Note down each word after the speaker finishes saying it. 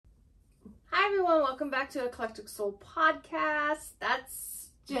Hi everyone, welcome back to Eclectic Soul Podcast. That's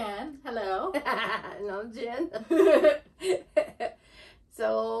Jen. Hello. and I'm Jen.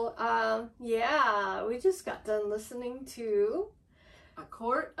 So, we just got done listening to A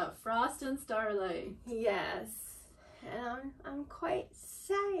Court of Frost and Starlight. Yes, and I'm quite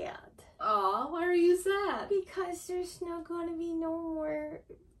sad. Aw, why are you sad? Because there's not going to be no more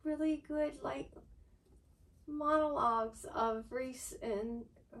really good, monologues of Reese and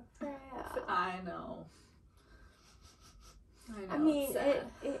Freya. I know. I mean,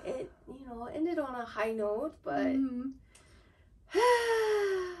 it ended on a high note, but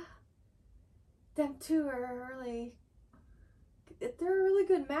them two are they're a really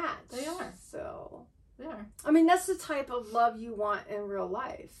good match. They are. So they are. I mean, that's the type of love you want in real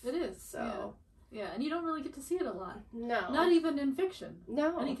life. It is. So yeah, and you don't really get to see it a lot. No, not even in fiction.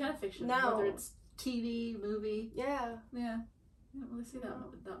 No, any kind of fiction. No, whether it's TV, movie. Yeah. You don't really see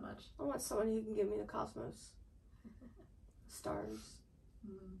that much. I want someone who can give me the cosmos, stars.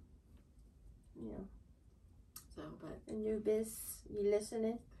 Yeah. So, but and you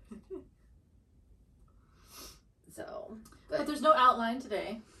listening? So, but there's no outline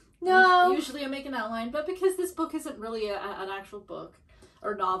today. No. Usually I make an outline, but because this book isn't really an actual book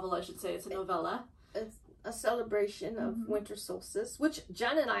or novel, I should say, it's a novella. It's a celebration of winter solstice, which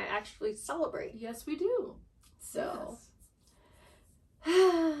Jen and I actually celebrate. Yes, we do. So. Yes.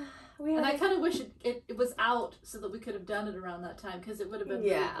 And I kind of wish it was out so that we could have done it around that time, because it would have been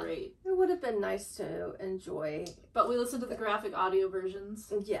really great. It would have been nice to enjoy. But we listened to the graphic audio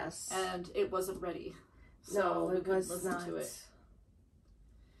versions. Yes. And it wasn't ready. So no, we it couldn't was listen not. to it.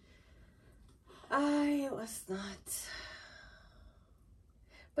 It was not.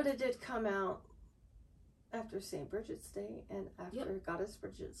 But it did come out after St. Bridget's Day and after Goddess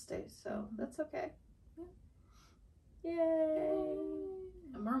Bridget's Day, so that's okay. Yeah. Yay!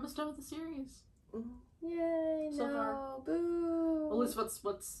 And we're almost done with the series. Yay! So far. Boo! Well, at least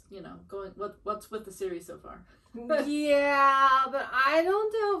what's going? What's with the series so far? Yeah, but I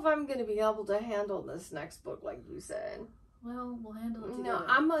don't know if I'm gonna be able to handle this next book, like you said. Well, we'll handle it together. No,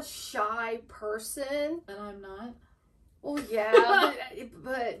 I'm a shy person, and I'm not. Well, yeah,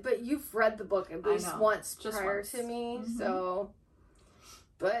 but you've read the book at least once prior to me, so.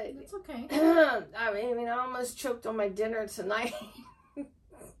 But it's okay. I mean, I almost choked on my dinner tonight.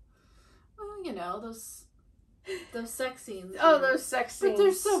 Well, those sex scenes. Those sex scenes. But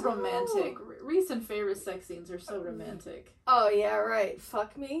they're so romantic. Reese and Feyre's sex scenes are so romantic. Oh yeah, right.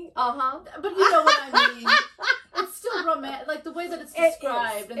 Fuck me. But you know what I mean. It's still romantic, like the way that it's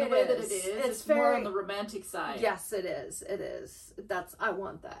described and the way that it is. It's more on the romantic side. Yes, it is. It is. I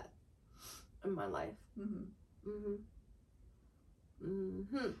want that in my life.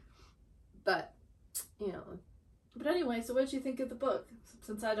 But, But anyway, so what did you think of the book?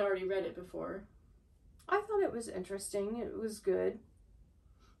 Since I'd already read it before. I thought it was interesting. It was good.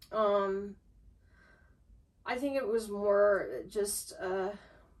 I think it was more just,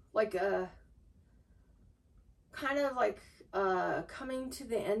 coming to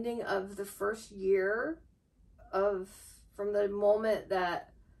the ending of the first year from the moment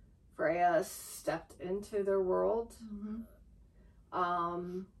that Freya stepped into their world.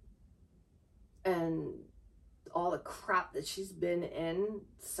 And all the crap that she's been in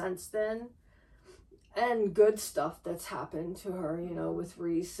since then, and good stuff that's happened to her, with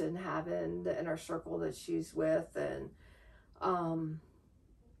Reese and having the inner circle that she's with, and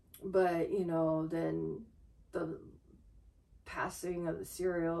but then the passing of the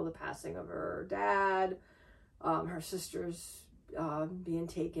serial, the passing of her dad, her sisters being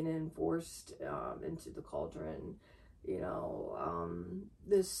taken and forced into the cauldron.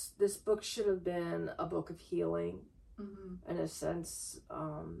 This book should have been a book of healing, in a sense.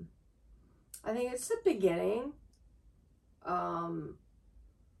 I think it's the beginning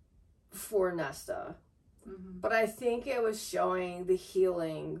for Nesta, but I think it was showing the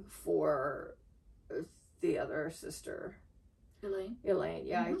healing for the other sister, Elaine.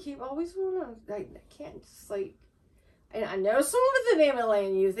 Yeah, I keep always want to. I can't just And I know someone with the name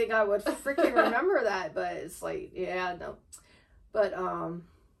Elaine. You think I would freaking remember that, but it's no. But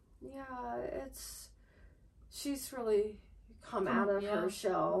she's really come out of her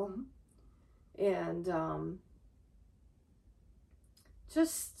shell, and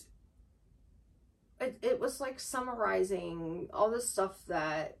just it was like summarizing all the stuff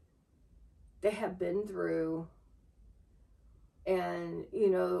that they have been through. And,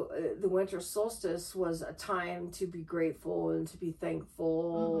 the winter solstice was a time to be grateful and to be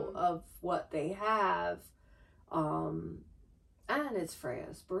thankful of what they have. And it's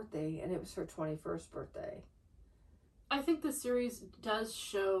Freya's birthday, and it was her 21st birthday. I think the series does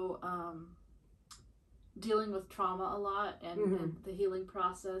show dealing with trauma a lot and the healing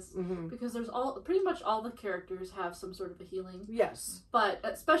process, because there's pretty much all the characters have some sort of a healing. Yes. But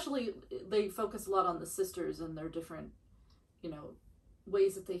especially they focus a lot on the sisters and their different,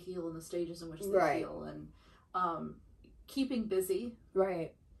 ways that they heal and the stages in which they heal, and keeping busy.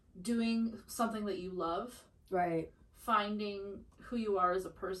 Right. Doing something that you love. Right. Finding who you are as a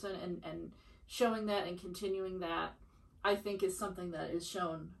person and showing that and continuing that, I think, is something that is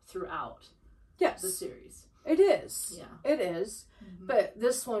shown throughout the series. It is. Yeah. It is. But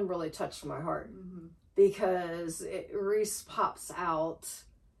this one really touched my heart because Reese pops out,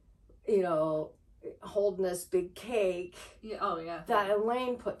 holding this big cake. Yeah. Oh yeah. That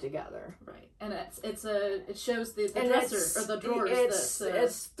Elaine put together. Right. And it shows the dresser or the drawers.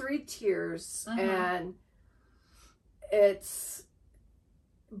 It's 3 tiers and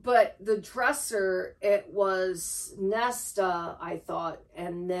but the dresser, it was Nesta, I thought,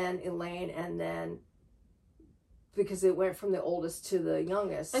 and then Elaine, and then because it went from the oldest to the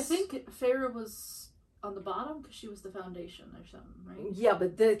youngest. I think Feyre was on the bottom because she was the foundation or something, right? Yeah,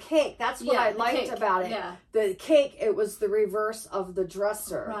 but the cake, that's what I liked about it. Yeah. The cake, it was the reverse of the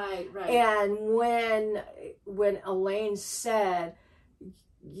dresser. Right. And when Elaine said,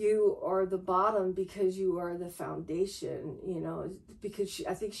 you are the bottom because you are the foundation, because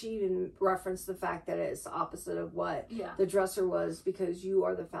I think she even referenced the fact that it's the opposite of what the dresser was, because you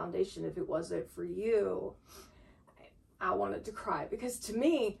are the foundation. If it wasn't for you, I wanted to cry, because to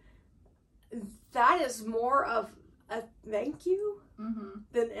me, that is more of a thank you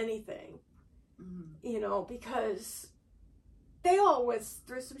than anything, because they all went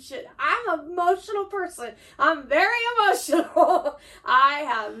through some shit. I'm an emotional person. I'm very emotional. I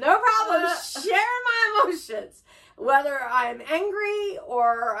have no problem sharing my emotions, whether I'm angry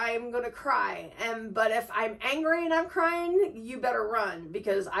or I'm going to cry. But if I'm angry and I'm crying, you better run,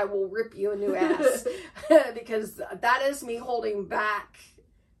 because I will rip you a new ass. Because that is me holding back,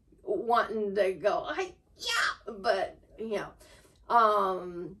 wanting to go, but,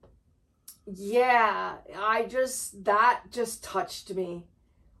 that just touched me,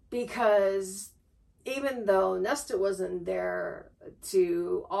 because even though Nesta wasn't there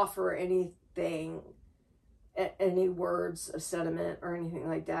to offer anything, any words of sentiment or anything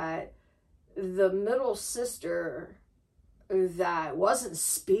like that, the middle sister that wasn't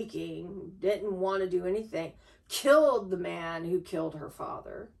speaking, didn't want to do anything, killed the man who killed her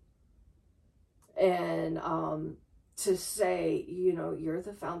father. And, to say, you're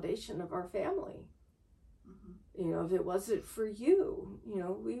the foundation of our family. If it wasn't for you,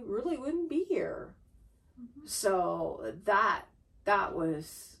 we really wouldn't be here. So that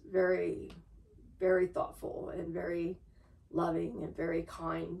was very, very thoughtful and very loving and very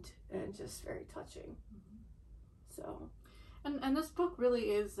kind and just very touching. So, and this book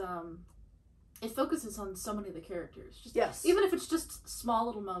really is, it focuses on so many of the characters. Yes. Even if it's just small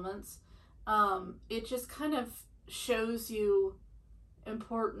little moments, it just kind of shows you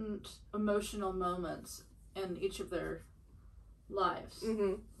important emotional moments in each of their lives.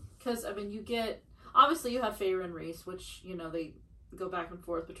 Because, obviously you have Feyre and Reese, which, they go back and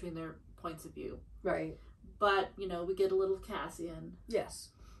forth between their points of view. Right. But, we get a little Cassian.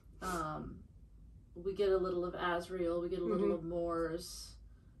 Yes. We get a little of Asriel. We get a little of Moore's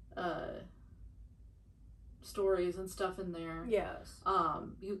stories and stuff in there. Yes.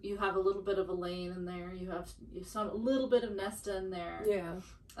 You have a little bit of Elaine in there. You have a little bit of Nesta in there. Yeah.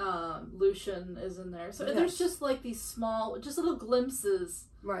 Lucian is in there. So there's just like these small, just little glimpses,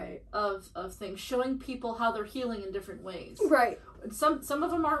 right, of things, showing people how they're healing in different ways. Right. Some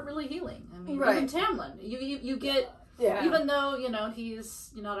of them aren't really healing. right. Even Tamlin, you get. Yeah. Even though, he's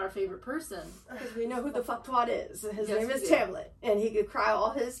not our favorite person. Because we know who the fuck twat is. His name is Tamlin. And he could cry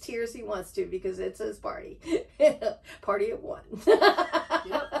all his tears he wants to, because it's his party. Party of one.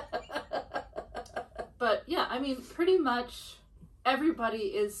 Yep. But, yeah, pretty much everybody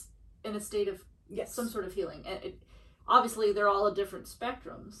is in a state of some sort of healing. And obviously, they're all at different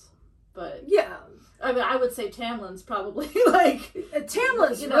spectrums. But yeah, I would say Tamlin's probably like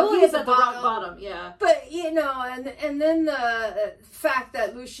Tamlin's really he's at the rock bottom. Yeah, but and then the fact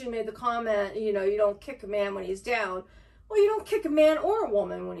that Lucian made the comment, you don't kick a man when he's down. Well, you don't kick a man or a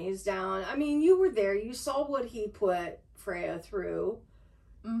woman when he's down. You were there. You saw what he put Freya through.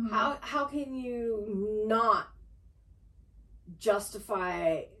 How can you not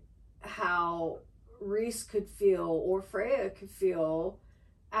justify how Reese could feel or Freya could feel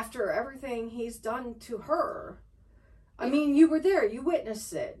after everything he's done to her? You were there. You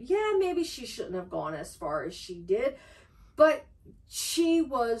witnessed it. Yeah, maybe she shouldn't have gone as far as she did, but she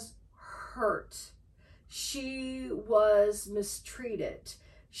was hurt. She was mistreated.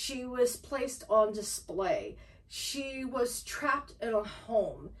 She was placed on display. She was trapped in a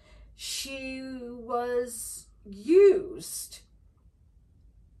home. She was used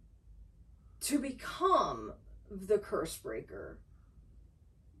to become the curse breaker.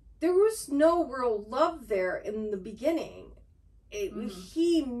 There was no real love there in the beginning.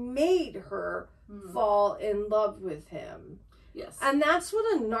 He made her fall in love with him. Yes. And that's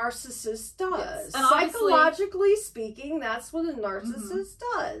what a narcissist does. Yes. And psychologically speaking, that's what a narcissist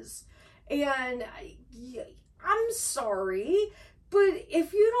does. And I'm sorry, but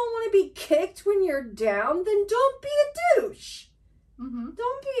if you don't want to be kicked when you're down, then don't be a douche. Don't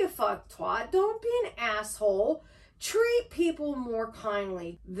be a fuck twat. Don't be an asshole. Treat people more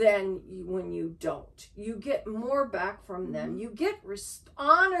kindly than when you don't. You get more back from them. You get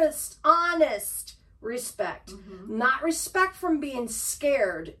honest respect. Not respect from being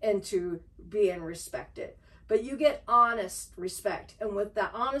scared into being respected. But you get honest respect. And with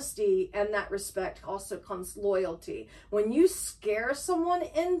that honesty and that respect also comes loyalty. When you scare someone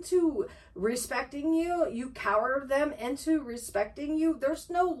into respecting you, you cower them into respecting you, there's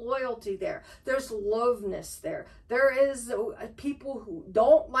no loyalty there. There's loathness there. There is people who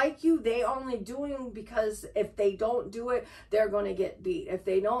don't like you. They only doing because if they don't do it, they're going to get beat. If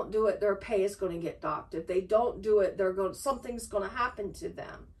they don't do it, their pay is going to get docked. If they don't do it, something's going to happen to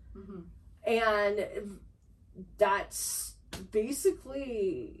them. And that's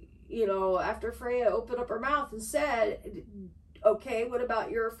basically, after Freya opened up her mouth and said, okay, what about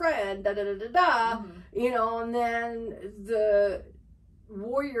your friend, and then the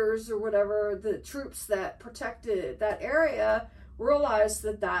warriors or whatever, the troops that protected that area realized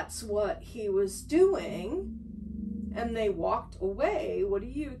that that's what he was doing, and they walked away. What do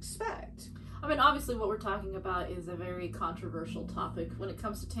you expect? I mean, obviously what we're talking about is a very controversial topic when it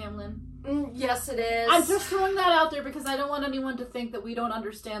comes to Tamlin. Yes, it is. I'm just throwing that out there because I don't want anyone to think that we don't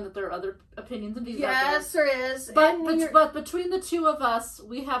understand that there are other opinions and views out there. Yes, there is. But between the two of us,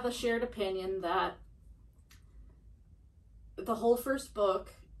 we have a shared opinion that the whole first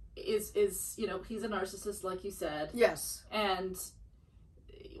book is he's a narcissist, like you said. Yes. And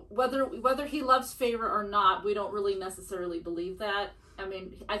whether he loves Feyre or not, we don't really necessarily believe that. I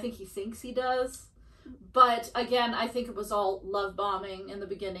mean, I think he thinks he does. But again, I think it was all love bombing in the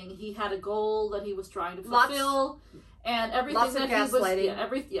beginning. He had a goal that he was trying to fulfill, and everything that he was,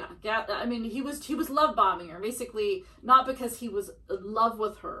 I mean, he was love bombing her basically, not because he was in love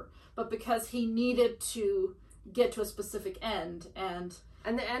with her, but because he needed to get to a specific end, and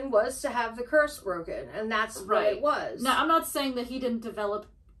the end was to have the curse broken, and that's what it was. Now, I'm not saying that he didn't develop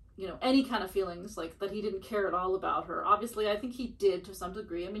any kind of feelings, like that he didn't care at all about her. Obviously, I think he did to some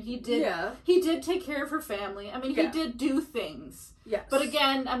degree. I mean, he did take care of her family. I mean, he did do things. Yes. But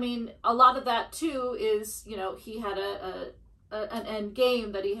again, I mean, a lot of that too is, he had an end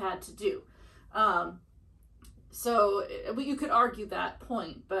game that he had to do. So you could argue that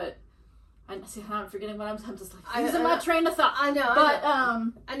point, but I'm forgetting what I'm just like losing my train of thought. I know. But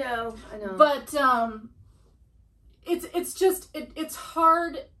I know. But it's just it's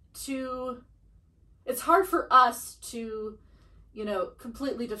hard for us to,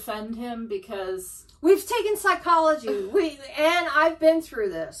 completely defend him because we've taken psychology. And I've been through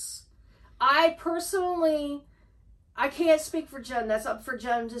this. I can't speak for Jen. That's up for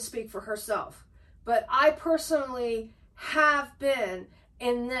Jen to speak for herself. But I personally have been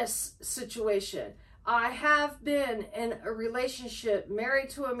in this situation. I have been in a relationship, married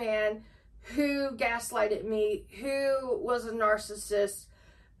to a man who gaslighted me, who was a narcissist,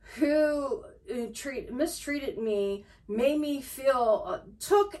 who mistreated me, made me feel,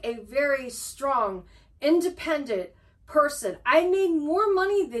 took a very strong, independent person. I made more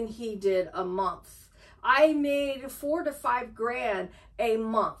money than he did a month. I made $4,000 to $5,000 a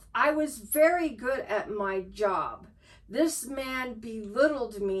month. I was very good at my job. This man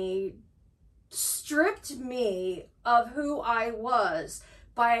belittled me, stripped me of who I was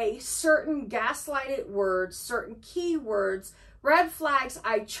by certain gaslighted words, certain keywords, red flags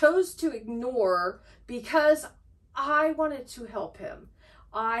I chose to ignore because I wanted to help him.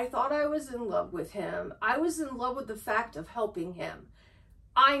 I thought I was in love with him. I was in love with the fact of helping him.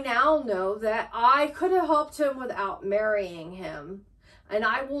 I now know that I could have helped him without marrying him, and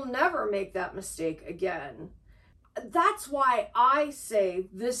I will never make that mistake again. That's why I say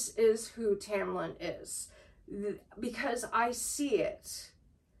this is who Tamlin is, because I see it.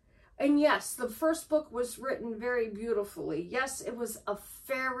 And yes, the first book was written very beautifully. Yes, it was a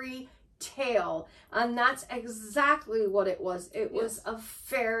fairy tale, and that's exactly what it was. It was a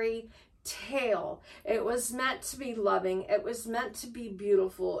fairy tale. It was meant to be loving. It was meant to be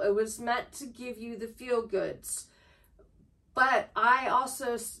beautiful. It was meant to give you the feel-goods. But I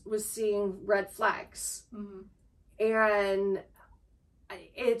also was seeing red flags. Mm-hmm. And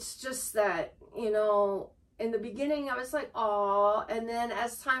it's just that, you know, in the beginning I was like, "Aw," and then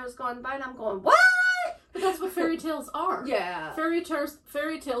as time was going by, and I'm going, "What?" But that's what fairy tales are. Yeah. Fairy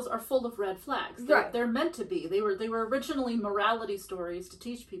tales are full of red flags. They're meant to be. They were originally morality stories to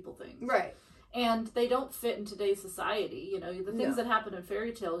teach people things. Right. And they don't fit in today's society. You know, the things that happen in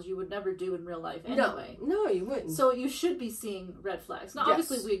fairy tales you would never do in real life anyway. No, you wouldn't. So you should be seeing red flags. Now,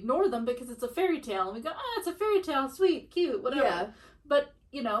 obviously, we ignore them because it's a fairy tale, and we go, it's a fairy tale, sweet, cute, whatever. Yeah. But,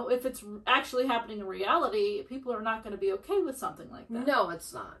 you know, if it's actually happening in reality, people are not going to be okay with something like that. No,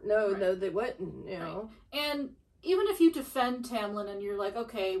 it's not. No, they wouldn't, you know. Right. And even if you defend Tamlin and you're like,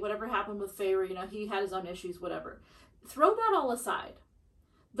 okay, whatever happened with Feyre, you know, he had his own issues, whatever. Throw that all aside.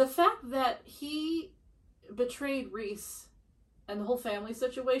 The fact that he betrayed Rhys and the whole family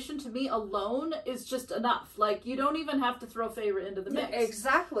situation, to me alone, is just enough. Like, you don't even have to throw Feyre into the mix. Yeah,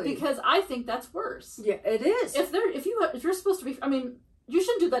 exactly. Because I think that's worse. Yeah, it is. If you're supposed to be, I mean, you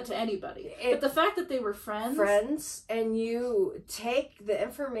shouldn't do that to anybody. But the fact that they were friends, and you take the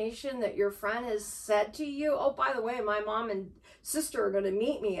information that your friend has said to you, oh, by the way, my mom and sister are going to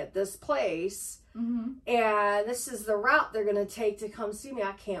meet me at this place. Mm-hmm. And this is the route they're going to take to come see me.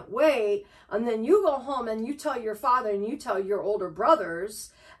 I can't wait. And then you go home and you tell your father and you tell your older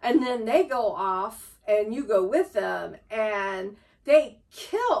brothers, and then they go off and you go with them and they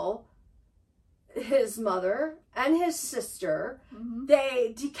kill his mother and his sister. Mm-hmm.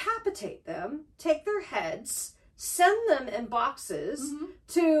 They decapitate them, take their heads, send them in boxes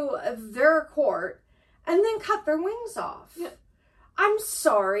to their court, and then cut their wings off. Yeah. I'm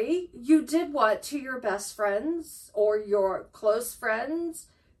sorry, you did what to your best friends or your close friends,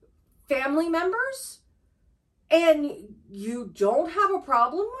 family members, and you don't have a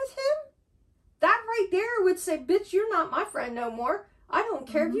problem with him? That right there would say, bitch, you're not my friend no more. I don't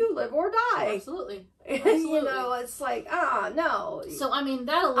care if you live or die. Absolutely. You know, it's like, no. So, I mean,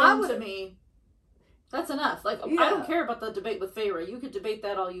 that alone to me, that's enough. Like, I don't care about the debate with Feyre. You could debate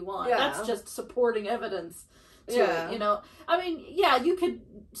that all you want. Yeah. That's just supporting evidence to it, you know. I mean, yeah, you could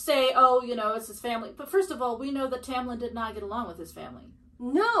say, oh, you know, it's his family. But first of all, we know that Tamlin did not get along with his family.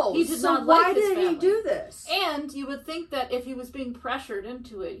 No. He did so not why like his did family. he do this? And you would think that if he was being pressured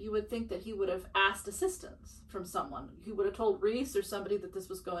into it, you would think that he would have asked assistance from someone. He would have told Rhys or somebody that this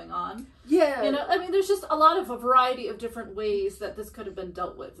was going on. Yeah. You know, I mean, there's just a variety of different ways that this could have been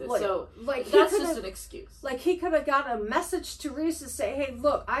dealt with. So that's just an excuse. Like, he could have got a message to Rhys to say, hey,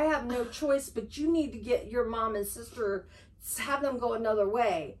 look, I have no choice, but you need to get your mom and sister, have them go another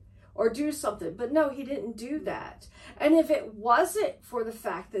way. Or do something. But no, he didn't do that. And if it wasn't for the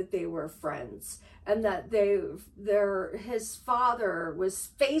fact that they were friends and that his father was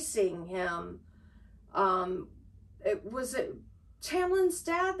facing him, was it Tamlin's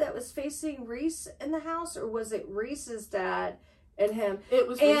dad that was facing Rhys in the house, or was it Rhys's dad and him? It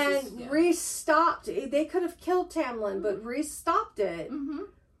was Rhys's, and Rhys stopped. They could have killed Tamlin, but Rhys stopped it. Mm-hmm.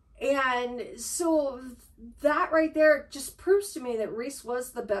 And so that right there just proves to me that Rhys was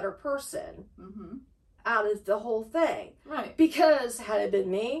the better person out of the whole thing. Right. Because had it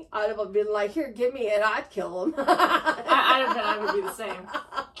been me, I'd have been like, here, give me it, I'd kill him. I would be the same.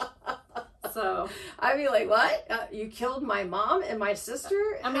 So I'd be like, what? You killed my mom and my sister?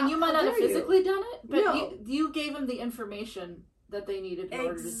 I mean, you might not have physically done it, but you gave them the information that they needed in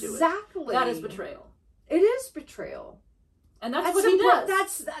order to do it. Exactly. That is betrayal. It is betrayal. And that's what he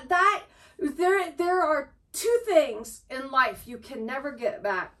does. There are two things in life you can never get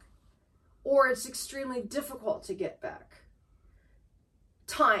back, or it's extremely difficult to get back.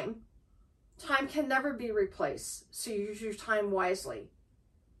 Time. Time can never be replaced, so you use your time wisely.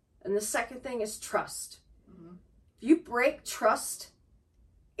 And the second thing is trust. Mm-hmm. If you break trust,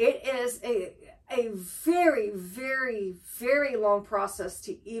 it is a very, very, very long process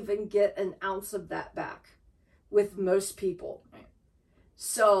to even get an ounce of that back. With most people. Right.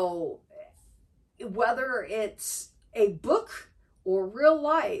 So whether it's a book or real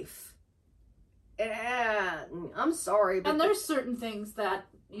life, I'm sorry. But and there's certain things that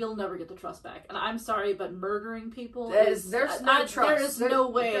you'll never get the trust back. And I'm sorry, but murdering people there's no trust. There is no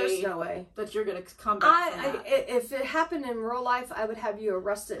way. There's no way that you're going to come back from that. If it happened in real life, I would have you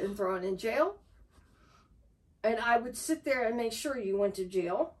arrested and thrown in jail. And I would sit there and make sure you went to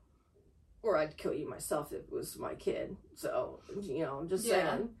jail. Or I'd kill you myself if it was my kid. So, you know, I'm just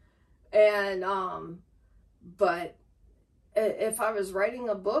saying. And, but if I was writing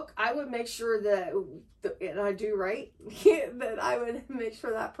a book, I would make sure that, and I do write, that I would make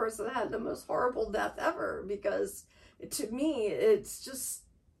sure that person had the most horrible death ever. Because to me, it's just,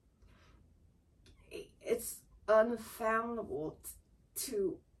 unfathomable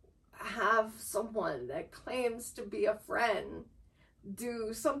to have someone that claims to be a friend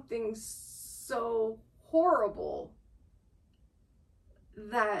do something so horrible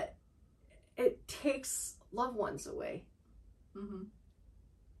that it takes loved ones away. Mm-hmm.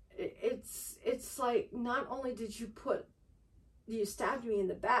 It's like, not only did you stabbed me in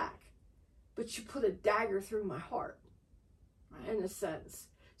the back, but you put a dagger through my heart, right, in a sense.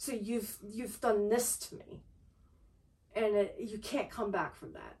 So you've done this to me, and you can't come back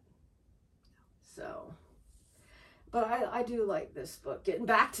from that. So, but I do like this book. Getting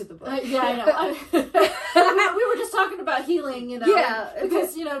back to the book. Yeah, I know. We were just talking about healing, Yeah.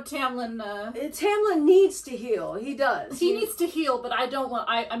 Because, Tamlin... Tamlin needs to heal. He does. He needs to heal, but I don't want...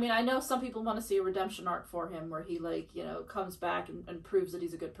 I mean, I know some people want to see a redemption arc for him where he, comes back and proves that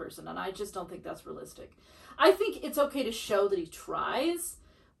he's a good person, and I just don't think that's realistic. I think it's okay to show that he tries,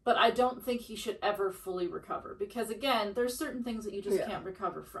 but I don't think he should ever fully recover. Because, again, there's certain things that you just can't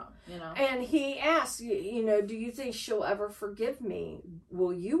recover from, And he asks, do you think she'll ever forgive me?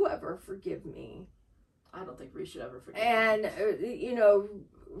 Will you ever forgive me? I don't think Rhys should ever forgive me. And,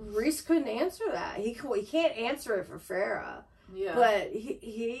 Rhys couldn't answer that. He can't answer it for Farah. Yeah. But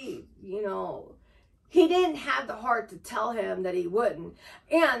he didn't have the heart to tell him that he wouldn't.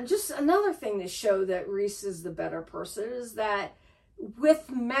 And just another thing to show that Rhys is the better person is that with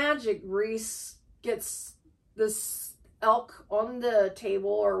magic, Rhys gets this elk on the table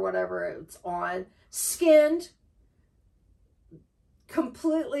or whatever it's on, skinned,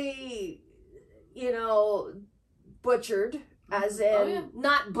 completely, butchered, as in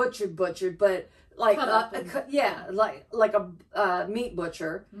not butchered, but like like a meat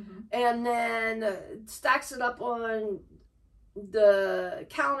butcher, and then stacks it up on the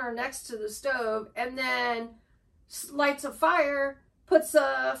counter next to the stove, and then lights a fire, puts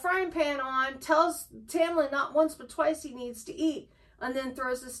a frying pan on, tells Tamlin not once but twice he needs to eat, and then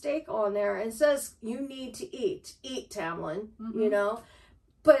throws a steak on there and says, you need to eat. Eat, Tamlin,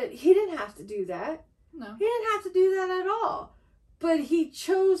 But he didn't have to do that. No. He didn't have to do that at all. But he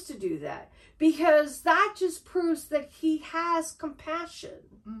chose to do that because that just proves that he has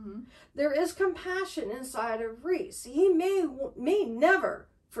compassion. Mm-hmm. There is compassion inside of Rhys. He may never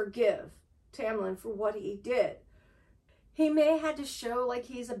forgive Tamlin for what he did. He may have had to show like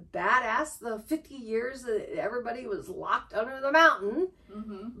he's a badass the 50 years that everybody was locked under the mountain.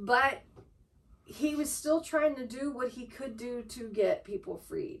 Mm-hmm. But he was still trying to do what he could do to get people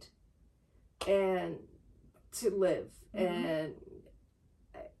freed and to live. Mm-hmm.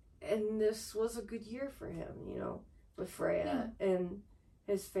 And this was a good year for him, with Freya and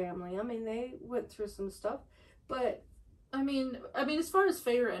his family. I mean, they went through some stuff, but I mean, as far as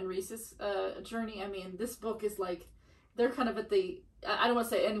Feyre and Rhys's journey, this book is like, they're kind of at the, I don't want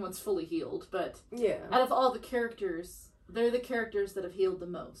to say anyone's fully healed, but out of all the characters, they're the characters that have healed the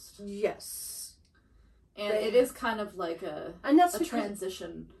most. Yes. And it is kind of like a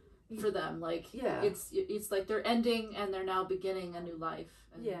transition for them. Like, it's like they're ending and they're now beginning a new life.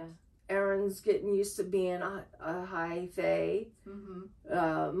 And Erin's getting used to being a high fae.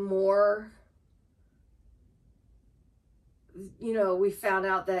 Mm-hmm. More, we found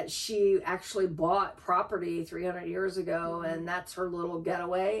out that she actually bought property 300 years ago, mm-hmm. and that's her little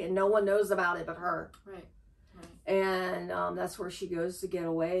getaway, and no one knows about it but her. Right. And that's where she goes to get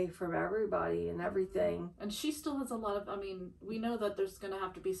away from everybody and everything. And she still has a lot of, we know that there's going to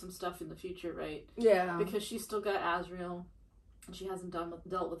have to be some stuff in the future, right? Yeah. Because she's still got Asriel, and she hasn't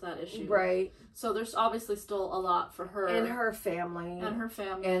dealt with that issue. Right. So there's obviously still a lot for her. And her family.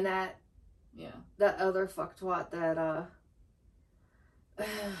 And that other fucktwat that,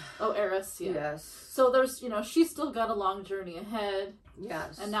 Eris, yeah. Yes. So there's, she's still got a long journey ahead.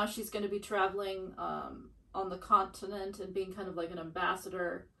 Yes. And now she's going to be traveling, on the continent and being kind of like an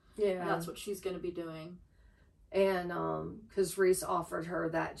ambassador. Yeah. That's what she's going to be doing. And, cause Rhys offered her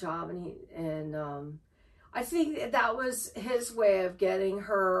that job and I think that was his way of getting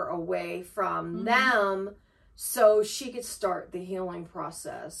her away from mm-hmm. them so she could start the healing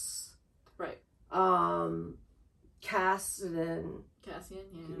process. Right. Cassian,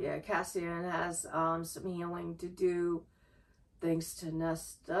 Cassian has, some healing to do thanks to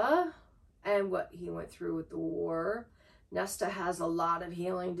Nesta and what he went through with the war. Nesta has a lot of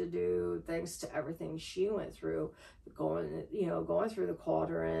healing to do thanks to everything she went through, going through the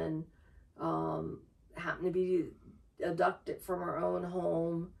Cauldron, happened to be abducted from her own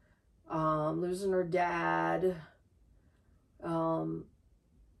home, losing her dad,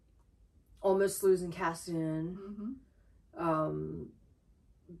 almost losing Cassian, mm-hmm.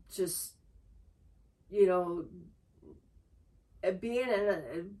 Just, being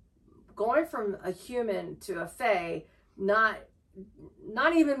going from a human to a fae, not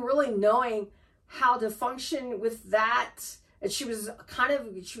even really knowing how to function with that. And she was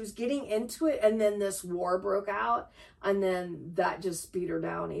getting into it, and then this war broke out, and then that just beat her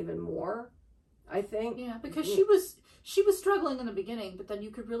down even more, I think. Yeah, because she was struggling in the beginning, but then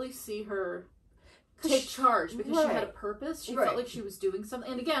you could really see her take charge because she had a purpose. She felt like she was doing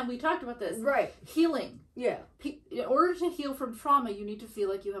something. And again, we talked about this. Right. Healing. Yeah. In order to heal from trauma, you need to feel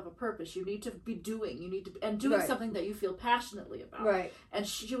like you have a purpose. You need to be doing. You need to doing something that you feel passionately about. Right. And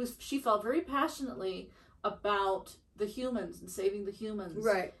she felt very passionately about the humans and saving the humans.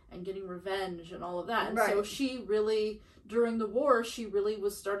 Right. And getting revenge and all of that. And right. so she really, during the war, she really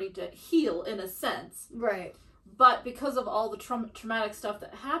was starting to heal in a sense. Right. But because of all the traumatic stuff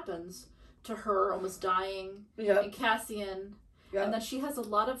that happens to her, almost dying, and Cassian, and then she has a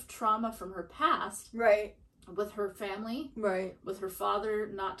lot of trauma from her past, right, with her family, right, with her father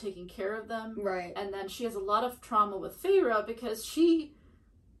not taking care of them, right, and then she has a lot of trauma with Feyre because she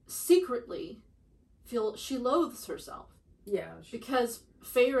secretly feels she loathes herself, because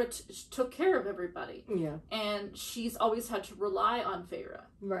Feyre took care of everybody, and she's always had to rely on Feyre,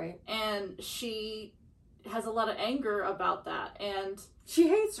 right, and she has a lot of anger about that, and she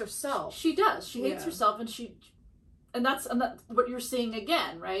hates herself. She does. She hates herself, and that's what you're seeing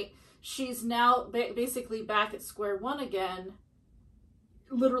again, right? She's now basically back at square one again,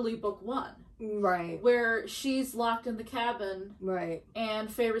 literally book one, right? Where she's locked in the cabin, right? And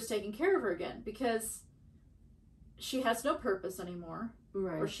Feyre's taking care of her again because she has no purpose anymore,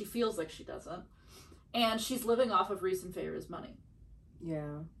 right? Or she feels like she doesn't, and she's living off of Rhys and Feyre's money.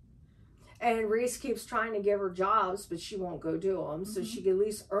 Yeah. And Rhys keeps trying to give her jobs, but she won't go do them. So she can at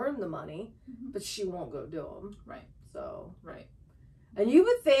least earn the money, but she won't go do them. Right. So. Right. And you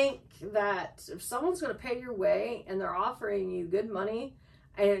would think that if someone's going to pay your way and they're offering you good money,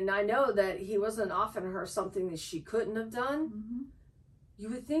 and I know that he wasn't offering her something that she couldn't have done, you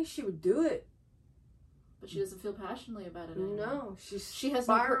would think she would do it. But she doesn't feel passionately about it anymore. No, she has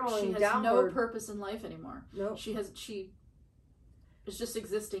no purpose in life anymore. No, she is just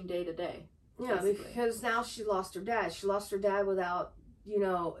existing day to day. Yeah, basically. Because now she lost her dad. She lost her dad without,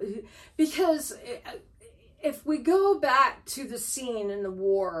 because if we go back to the scene in the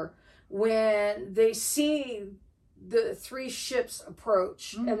war when they see the 3 ships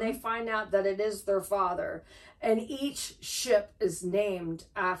approach and they find out that it is their father, and each ship is named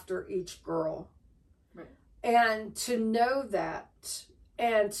after each girl. Right. And to know that,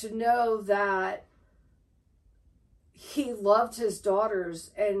 he loved his daughters,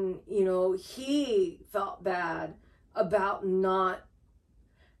 and he felt bad about not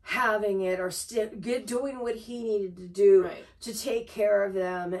having it or doing what he needed to do to take care of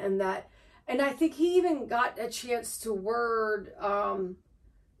them, and I think he even got a chance to word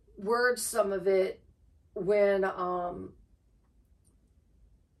some of it when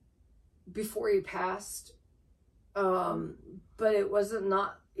before he passed, but it wasn't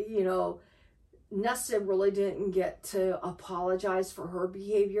Nesta really didn't get to apologize for her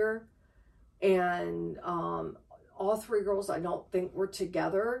behavior, and all 3 girls I don't think were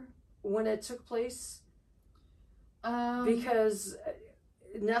together when it took place, because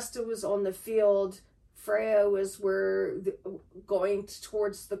Nesta was on the field, Freya was going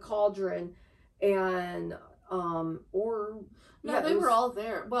towards the cauldron, and they were all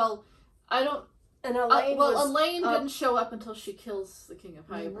there. Well, I don't. And Elaine Elaine didn't show up until she kills the King of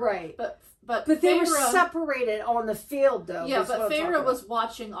Hybern. Right. But they Feyre, were separated on the field, though. Yeah, but Feyre was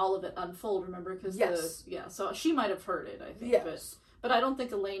watching all of it unfold, remember? Because so she might have heard it, I think. Yes. But I don't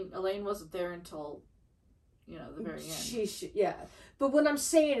think Elaine wasn't there until, the very end. But what I'm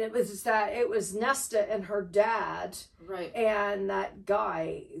saying it was Nesta and her dad. Right. And that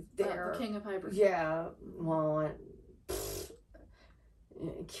guy there. The King of Hybern. Yeah. Well,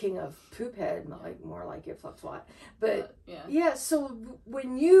 King of Poophead, more like it fucks what. But so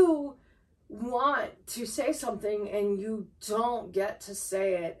when you want to say something and you don't get to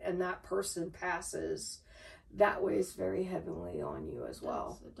say it and that person passes, that weighs very heavily on you as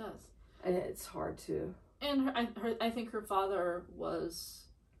well. It does. And it's hard to. And I think her father was,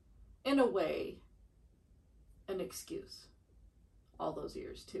 in a way, an excuse all those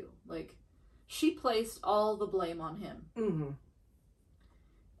years too. Like, she placed all the blame on him. Mm-hmm.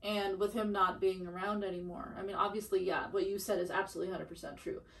 And with him not being around anymore. I mean, obviously, what you said is absolutely 100%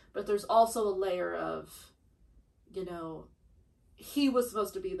 true. But there's also a layer of, he was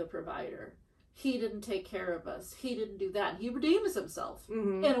supposed to be the provider. He didn't take care of us. He didn't do that. And he redeems himself,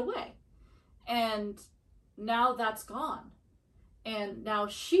 in a way. And now that's gone. And now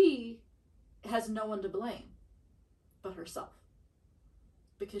she has no one to blame but herself.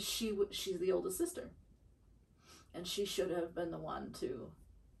 because she's the oldest sister, and she should have been the one to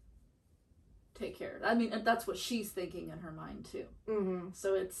take care of it. I mean, and that's what she's thinking in her mind too. Mm-hmm.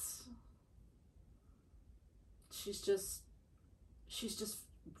 So she's just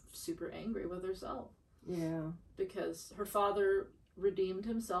super angry with herself. Yeah, because her father redeemed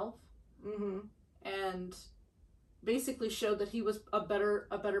himself, mm-hmm. and basically showed that he was a better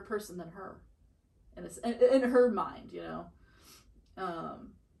person than her, in her mind, you know.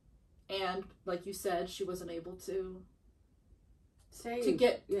 And like you said, she wasn't able to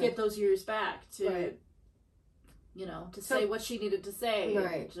get those years back to, right. you know, to say what she needed to say,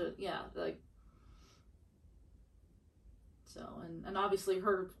 right? So and obviously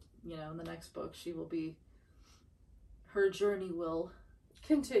her, you know, in the next book her journey will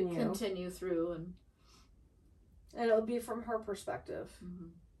continue through, and it'll be from her perspective. Mm-hmm.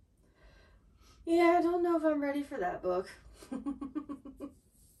 Yeah, I don't know if I'm ready for that book.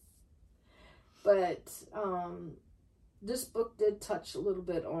 But this book did touch a little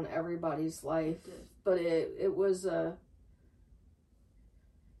bit on everybody's life, but it was a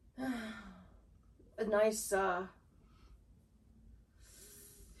nice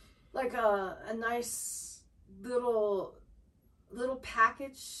like a nice little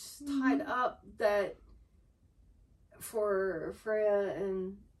package tied up that for Freya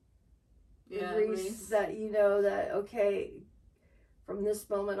and Reese, that you know that okay, from this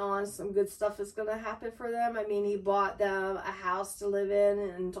moment on some good stuff is going to happen for them. I mean, he bought them a house to live in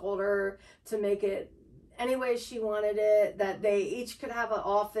and told her to make it any way she wanted it, that they each could have an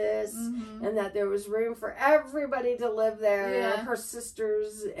office, mm-hmm. and that there was room for everybody to live there, her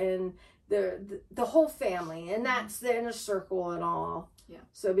sisters and the whole family, and that's the inner circle and all. Yeah.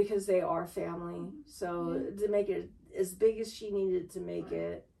 So because they are family, so to make it as big as she needed to make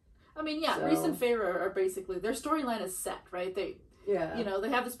it. I mean, so. Reese and Feyre are basically, their storyline is set, right? You know, they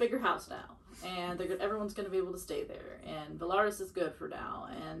have this bigger house now, and everyone's going to be able to stay there, and Valaris is good for now,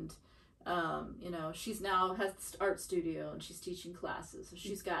 and you know, she's now has the art studio and she's teaching classes, so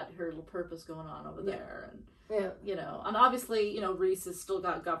she's got her little purpose going on over there, and you know, and obviously, you know, Reese has still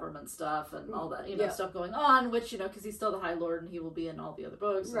got government stuff and all that, you know, stuff going on, which, you know, because he's still the High Lord and he will be in all the other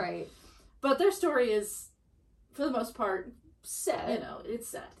books, right? But their story is, for the most part, set. You know, it's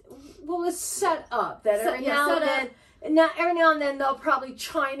set. Well, it's set up that every now and then they'll probably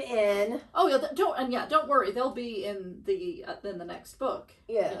chime in. Oh yeah, don't worry, they'll be in the next book.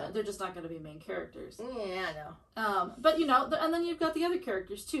 Yeah, you know, they're just not going to be main characters. Yeah, I know. But you know, and then you've got the other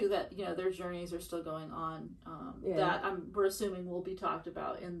characters too that, you know, their journeys are still going on. That we're assuming will be talked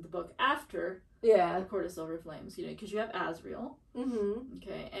about in the book after. The Court of Silver Flames, you know, because you have Asriel. Mm-hmm.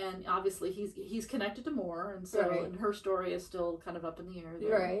 Okay, and obviously he's connected to Mor, and so and her story is still kind of up in the air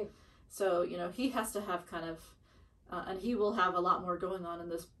there. Right. So, you know, he has to have kind of, and he will have a lot more going on in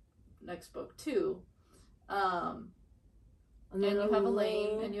this next book too. And you have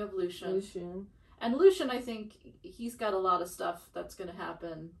Elaine, and you have Lucian. And Lucian, I think he's got a lot of stuff that's going to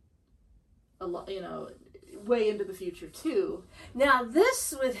happen. A lot, you know, way into the future too. Now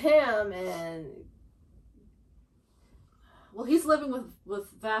this with him and he's living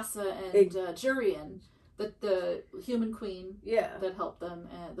with Vasa and Jurian, the human queen that helped them,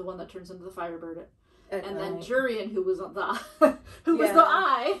 and the one that turns into the Firebird, and then Jurian, who was on the who was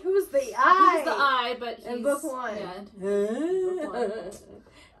the eye, but he's in book one.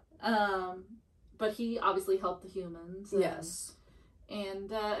 But he obviously helped the humans. Yes.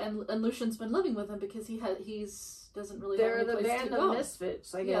 And Lucian's been living with him because he doesn't really have any place to go. They're the band of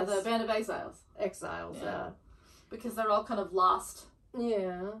misfits, I guess. Yeah, the band of exiles. Yeah. Because they're all kind of lost.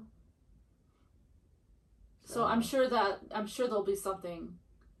 Yeah. So I'm sure there'll be something.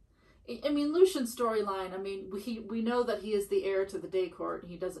 I mean, Lucian's storyline. I mean, we know that he is the heir to the Day Court,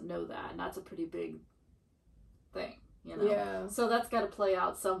 and he doesn't know that, and that's a pretty big thing, you know. Yeah. So that's got to play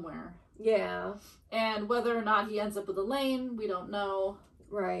out somewhere. Yeah. And whether or not he ends up with Elaine, we don't know.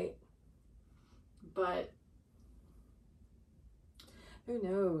 Right. But who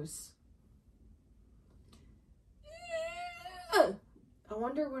knows? Yeah. I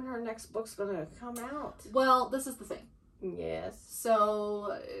wonder when her next book's going to come out. Well, this is the thing. Yes.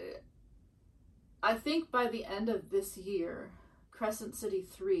 So, I think by the end of this year, Crescent City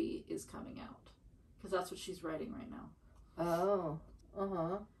 3 is coming out. Because that's what she's writing right now. Oh.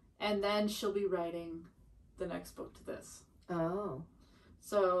 Uh-huh. And then she'll be writing the next book to this. Oh.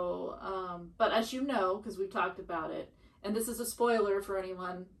 So, but as you know, because we've talked about it, and this is a spoiler for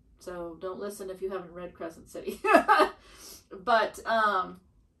anyone, so don't listen if you haven't read Crescent City. But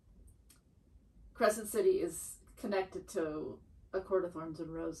Crescent City is connected to A Court of Thorns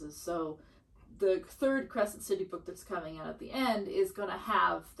and Roses, so the third Crescent City book that's coming out at the end is going to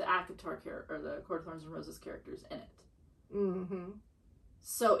have the ACOTAR or the Court of Thorns and Roses characters in it. Mm-hmm.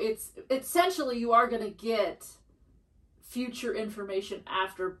 So it's essentially you are going to get future information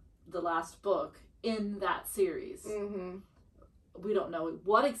after the last book in that series. Mm-hmm. We don't know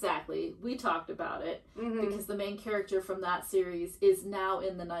what exactly. We talked about it because the main character from that series is now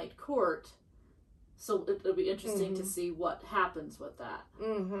in the Night Court. So it'll be interesting to see what happens with that.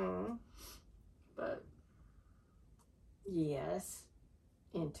 Mm-hmm. But yes,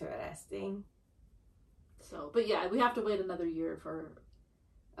 interesting. So, but yeah, we have to wait another year for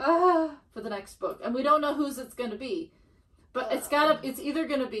the next book, and we don't know whose it's going to be. But it's either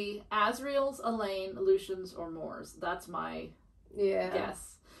going to be Asriel's, Elaine, Lucian's, or Moore's. That's my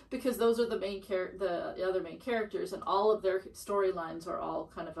guess, because those are the the other main characters, and all of their storylines are all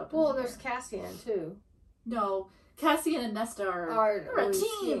kind of up. Well, there's Cassian too. No, Cassian and Nesta are a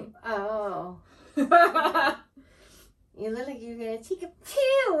team. Oh. You look like you were going to take a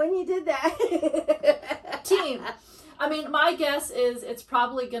pill when you did that. Team. I mean, my guess is it's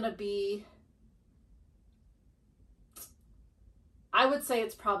probably going to be... I would say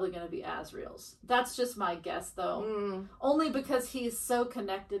it's probably going to be Asriel's. That's just my guess, though. Only because he's so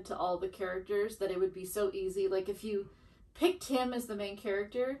connected to all the characters that it would be so easy. Like, if you picked him as the main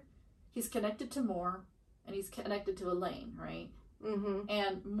character, he's connected to Moore, and he's connected to Elaine, right? Mm-hmm.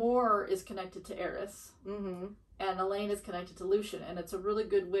 And Moore is connected to Eris. Mm-hmm. And Elaine is connected to Lucian. And it's a really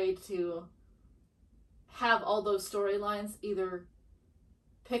good way to have all those storylines either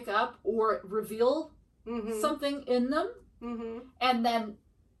pick up or reveal something in them. Mm-hmm. And then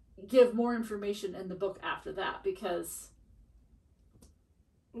give more information in the book after that. Because,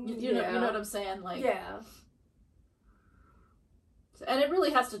 you know what I'm saying? Like, yeah. And it really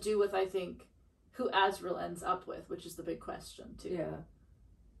has to do with, I think, who Asriel ends up with, which is the big question, too. Yeah.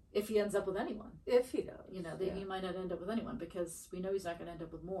 If he ends up with anyone. If he does. You know, he might not end up with anyone, because we know he's not going to end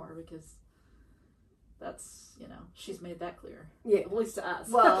up with Moore, because that's, she's made that clear. Yeah. At least to us.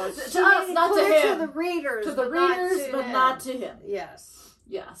 Well, to us, not to him. To the readers. To the readers, but not to him. Yes.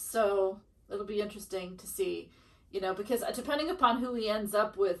 Yeah, so it'll be interesting to see, because depending upon who he ends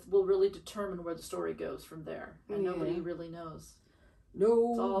up with will really determine where the story goes from there. And nobody really knows.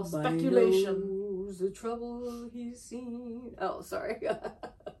 No, it's all speculation. Knows the trouble he's seen. Oh, sorry.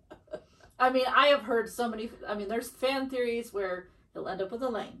 I mean, I have heard so many. I mean, there's fan theories where he'll end up with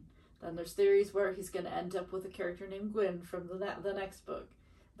Elaine. Then there's theories where he's going to end up with a character named Gwyn from the next book.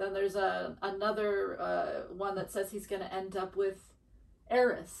 Then there's another one that says he's going to end up with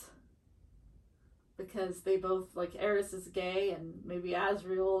Eris, because they both, like, Eris is gay and maybe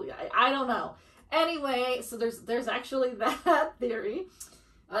Asriel. I don't know. Anyway, so there's actually that theory.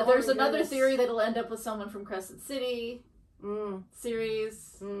 There's another theory that he'll end up with someone from Crescent City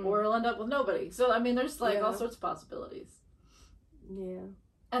series, or he'll end up with nobody. So, I mean, there's all sorts of possibilities. Yeah.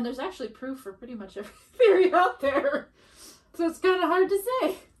 And there's actually proof for pretty much every theory out there. So it's kind of hard to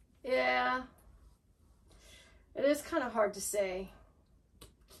say. Yeah. It is kind of hard to say.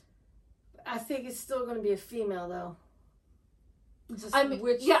 I think it's still going to be a female, though. I mean,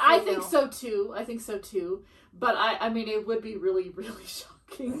 I think so too. But I mean, it would be really, really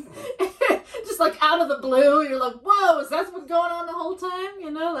shocking. Just like out of the blue, you're like, "Whoa, is that what's going on the whole time?"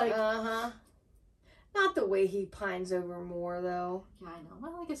 Like. Not the way he pines over Moore, though. Yeah, I know.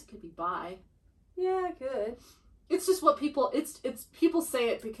 Well, I guess it could be bi. Yeah, it could. It's just what people. It's people say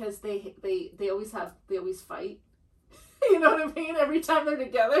it because they always fight. You know what I mean? Every time they're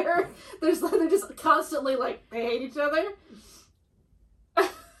together, they're just constantly like they hate each other.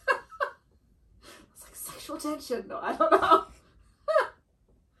 It's like sexual tension. No, I don't know.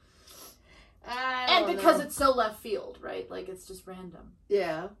 And because it's so left field, right? Like it's just random.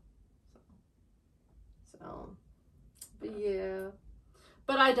 Yeah. So, but yeah.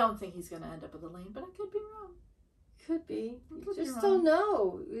 But I don't think he's going to end up with Elaine. But I could be wrong. Could be. You just don't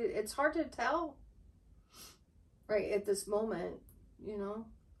know. It's hard to tell. Right at this moment, Yeah.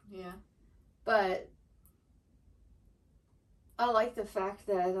 But I like the fact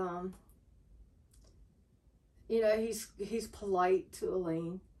that he's polite to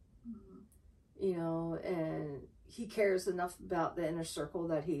Elaine. Mm-hmm. And he cares enough about the inner circle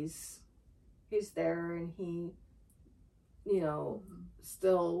that he's there, and he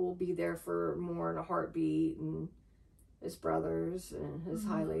still will be there for more in a heartbeat, and his brothers and his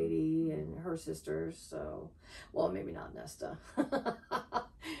high lady and her sisters. So, well, maybe not Nesta,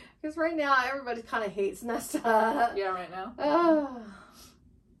 because right now everybody kind of hates Nesta. Yeah, right now.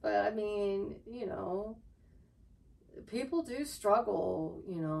 But I mean, people do struggle,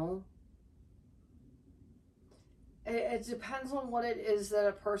 it depends on what it is that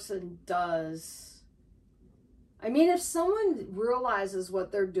a person does. I mean, if someone realizes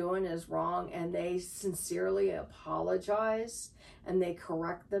what they're doing is wrong and they sincerely apologize and they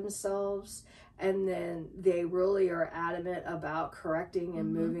correct themselves and then they really are adamant about correcting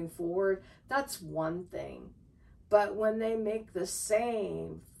and moving forward, that's one thing. But when they make the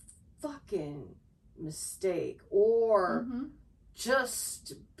same fucking mistake or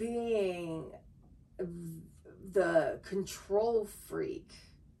just being the control freak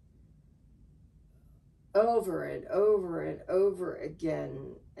over and over and over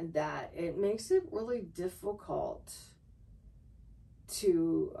again, and that it makes it really difficult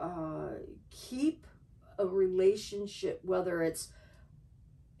to keep a relationship, whether it's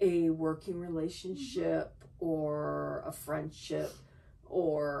a working relationship or a friendship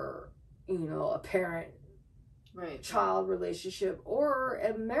or, you know, a parent-child relationship or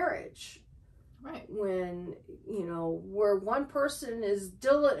a marriage. Right. When, you know, where one person is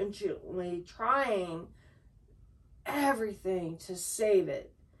diligently trying everything to save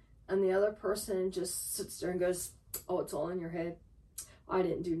it and the other person just sits there and goes, oh, it's all in your head. I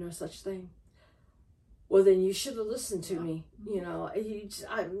didn't do no such thing. Well, then you should have listened to me. You know, it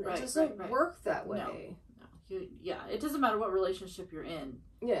doesn't work that way. No. It doesn't matter what relationship you're in.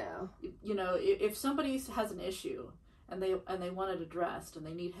 Yeah. You know, if somebody has an issue and they want it addressed and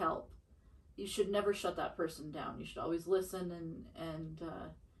they need help, you should never shut that person down. You should always listen and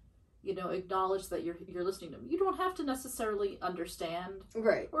you know, acknowledge that you're listening to them. You don't have to necessarily understand,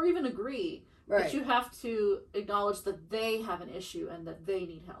 right, or even agree, right, but you have to acknowledge that they have an issue and that they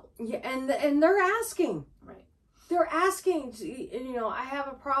need help. Yeah, and they're asking, right? They're asking to, you know, I have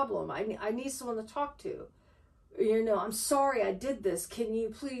a problem. I need someone to talk to. You know, I'm sorry I did this. Can you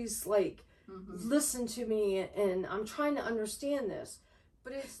please listen to me? And I'm trying to understand this.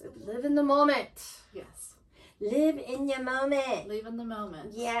 But it's live in the moment. Yes. Live in your moment. Live in the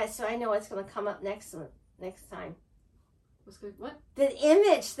moment. Yeah, so I know what's going to come up next time. What's good? What? The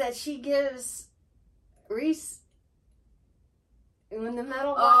image that she gives Reese when the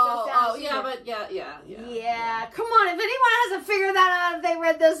metal block goes down. Oh, yeah, but yeah. Come on, if anyone hasn't figured that out, if they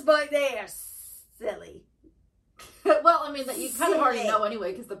read this book, they are silly. Well, I mean, that you kind of already know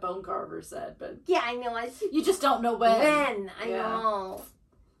anyway, because the bone carver said, but... Yeah, I know. You just don't know when. I know.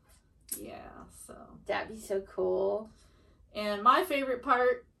 Yeah, so... That'd be so cool. And my favorite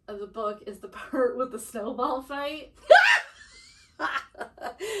part of the book is the part with the snowball fight.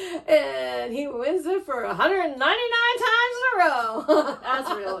 And he wins it for 199 times in a row.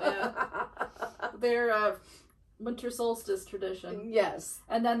 That's real, yeah. Their winter solstice tradition. Yes.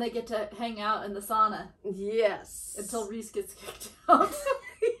 And then they get to hang out in the sauna. Yes. Until Reese gets kicked out.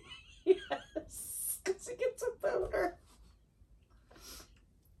 Yes. Because he gets a boner.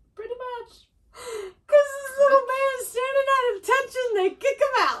 Pretty much. Because this little man standing at attention, they kick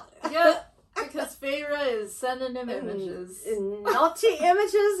him out. Yep. Because Feyre is sending him images. Naughty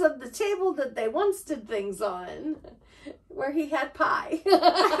images of the table that they once did things on. Where he had pie.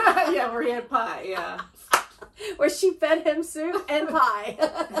 Yeah, where he had pie, yeah. Where she fed him soup and pie.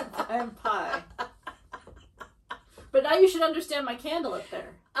 And pie. But now you should understand my candle up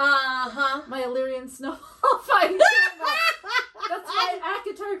there. Uh-huh. My Illyrian snowball fighting candle. That's my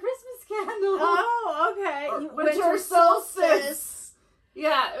ACOFAS Christmas candle. Oh, okay. Winter solstice.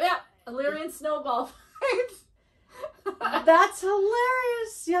 Yeah. Illyrian snowball fight. That's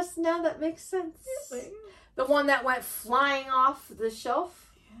hilarious. Yes, now that makes sense. The one that went flying off the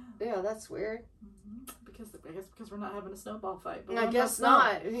shelf? Yeah, that's weird. I guess because we're not having a snowball fight. But I guess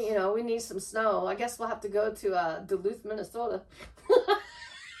not. You know, we need some snow. I guess we'll have to go to Duluth, Minnesota.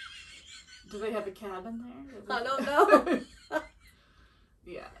 Do they have a cabin there? I don't know.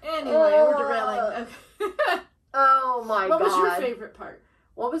 Yeah. Anyway, we're derailing. Okay. Oh my God. What was your favorite part?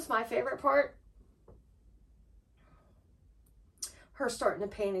 What was my favorite part? Her starting to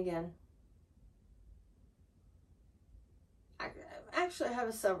paint again. Actually, I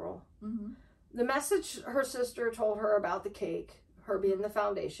have several. Mm-hmm. The message her sister told her about the cake, her being the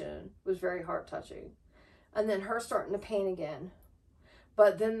foundation, was very heart-touching. And then her starting to paint again.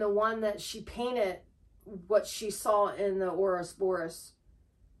 But then the one that she painted, what she saw in the Ouroboros Boris,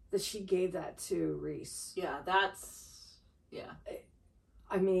 that she gave that to Reese. Yeah, that's... Yeah.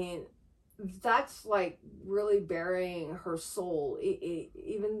 I mean, that's like really burying her soul.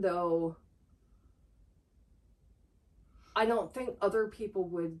 Even though I don't think other people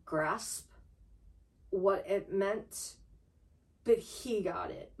would grasp what it meant, but he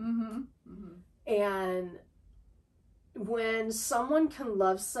got it. Mm-hmm. Mm-hmm. And when someone can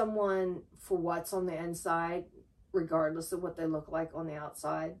love someone for what's on the inside, regardless of what they look like on the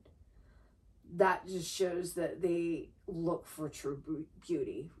outside, that just shows that they look for true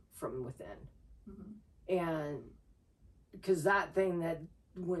beauty from within. And because that thing that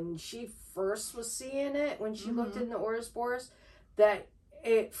when she first was seeing it, when she looked in the Ouroboros, that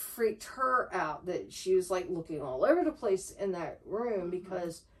it freaked her out, that she was like looking all over the place in that room,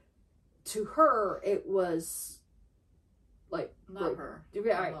 because to her it was like not her.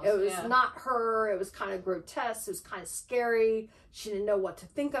 Right. It was not her. It was kind of grotesque. It was kind of scary. She didn't know what to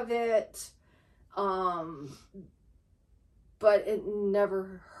think of it. But it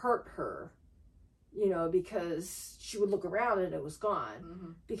never hurt her, you know, because she would look around and it was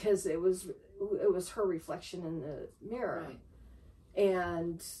gone, because it was her reflection in the mirror. Right.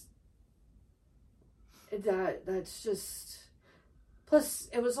 And that's just, plus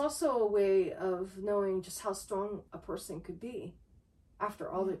it was also a way of knowing just how strong a person could be after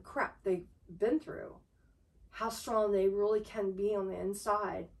all the crap they've been through, how strong they really can be on the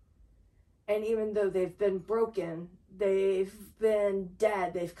inside. And even though they've been broken, they've been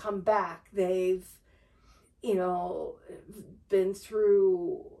dead, they've come back, they've, you know, been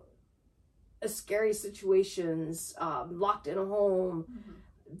through scary situations, locked in a home,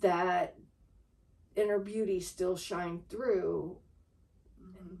 that inner beauty still shined through,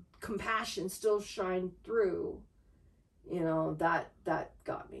 compassion still shined through, you know, that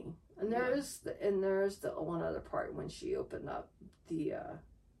got me. And there's the one other part when she opened up the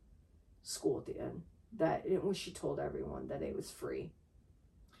school at the end, that when she told everyone that it was free.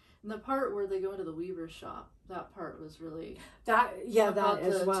 And the part where they go into the weaver's shop, that part was really that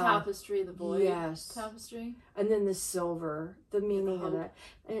as well. Tapestry, the void yes. tapestry, and then the silver, the meaning of that.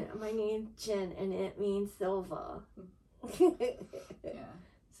 And my name's Jen, and it means silver. Yeah.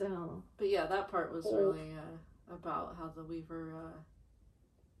 So. But yeah, that part was really about how the weaver.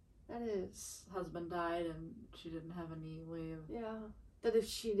 That is. Husband died, and she didn't have any way of. Yeah. That if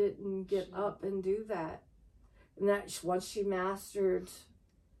she didn't get up and do that, and that once she mastered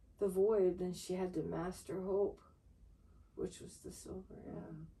the void, then she had to master hope, which was the silver.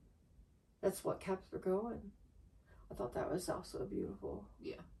 Yeah, that's what kept her going. I thought that was also beautiful.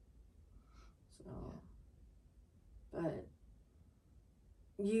 Yeah. So, but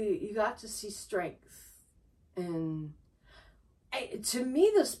you got to see strength, and to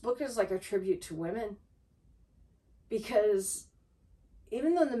me, this book is like a tribute to women, because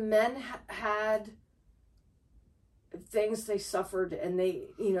even though the men had things they suffered, and they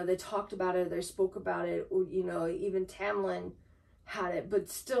talked about it, they spoke about it, or, you know, even Tamlin had it, but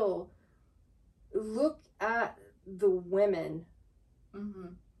still, look at the women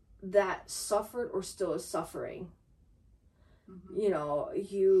that suffered or still is suffering. You know,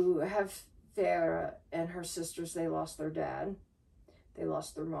 you have Farah and her sisters, they lost their dad, they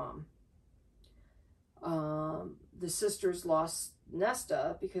lost their mom. The sisters lost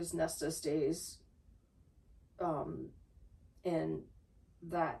Nesta, because Nesta stays in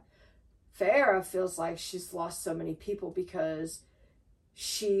that. Farah feels like she's lost so many people because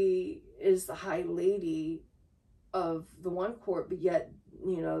she is the high lady of the one court, but yet,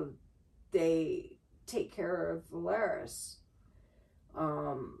 you know, they take care of Valeris.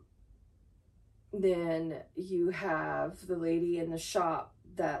 Then you have the lady in the shop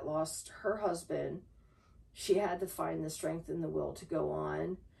that lost her husband. She had to find the strength and the will to go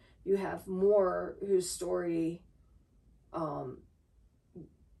on. You have Moore, whose story of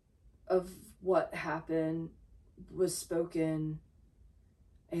what happened was spoken,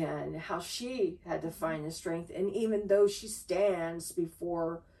 and how she had to find the strength. And even though she stands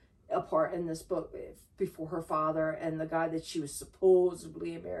before a part in this book, before her father and the guy that she was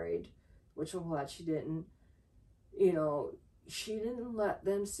supposedly married, which I'm glad she didn't, you know, she didn't let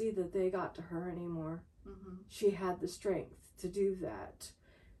them see that they got to her anymore. She had the strength to do that.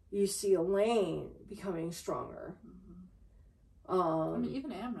 You see Elaine becoming stronger. I mean,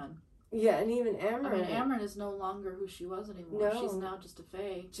 even Amryn. Yeah, and even Amryn. I mean, Amryn is no longer who she was anymore. No. She's now just a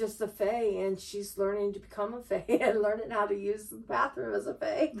fae. Just a fae, and she's learning to become a fae and learning how to use the bathroom as a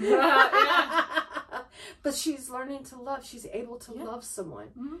fae. Yeah. But she's learning to love. She's able to love someone.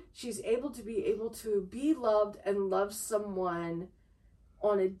 She's able to be loved and love someone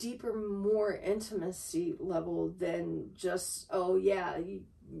on a deeper, more intimacy level than just, oh yeah,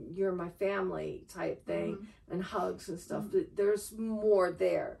 you're my family type thing, and hugs and stuff. But there's more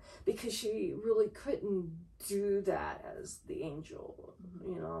there, because she really couldn't do that as the angel,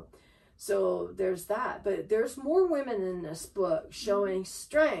 you know. So there's that. But there's more women in this book showing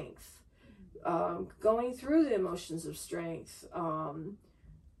strength, going through the emotions of strength,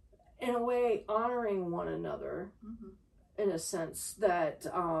 in a way honoring one another, in a sense that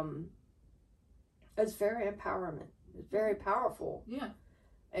it's very empowerment. It's very powerful. Yeah.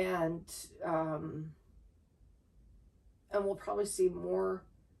 and we'll probably see more.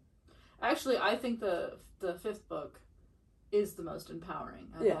 Actually, I think the fifth book is the most empowering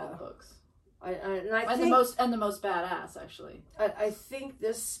of all the books. I think the most badass, actually. I think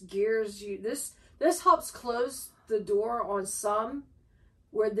this gears you. This helps close the door on some,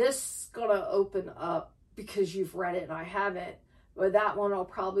 where this gonna open up because you've read it and I haven't. But that one will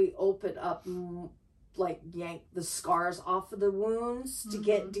probably open up, like yank the scars off of the wounds to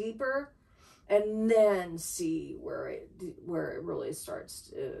get deeper, and then see where it really starts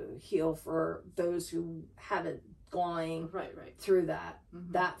to heal for those who haven't gone through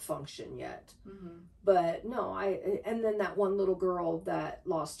that function yet. But no, and then that one little girl that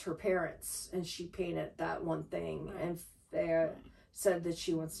lost her parents, and she painted that one thing and said that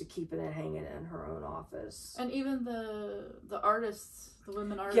she wants to keep it and hang it in her own office. And even the artists, the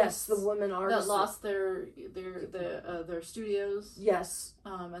women artists. Yes, the women artists that lost their studios. Yes.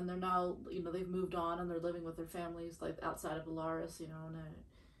 And they're now, they've moved on and they're living with their families, like outside of Alaris,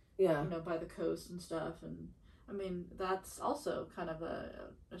 by the coast and stuff. And I mean, that's also kind of a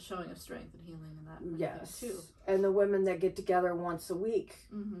showing of strength and healing in that. Yes. Too. And the women that get together once a week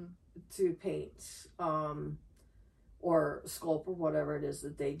to paint, or sculpt, or whatever it is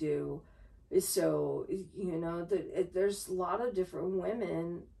that they do. So, there's a lot of different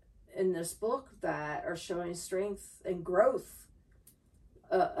women in this book that are showing strength and growth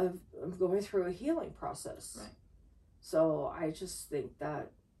of going through a healing process. Right. So I just think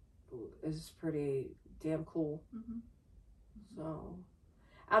that is pretty damn cool. So,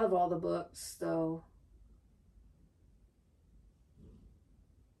 out of all the books, though,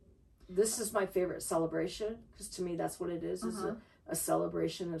 this is my favorite celebration, because to me that's what it is a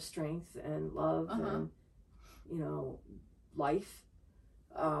celebration of strength and love and life.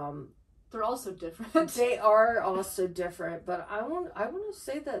 They're also different. They are also different, but I want to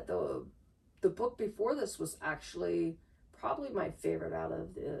say that the book before this was actually probably my favorite out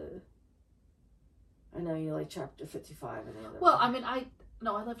of the. I know you like chapter 55 and the other. Well, I mean, I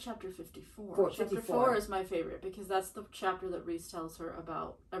love chapter 54. Chapter 54 is my favorite because that's the chapter that Reese tells her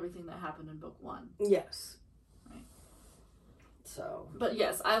about everything that happened in book 1. Yes. Right. So. But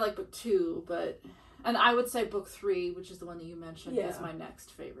yes, I like book 2, and I would say book 3, which is the one that you mentioned, is my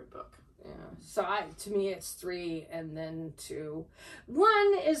next favorite book. Yeah. So to me it's 3 and then 2.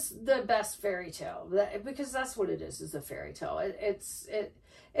 1 is the best fairy tale because that's what it is a fairy tale.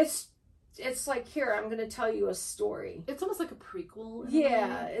 It's like, here, I'm going to tell you a story. It's almost like a prequel.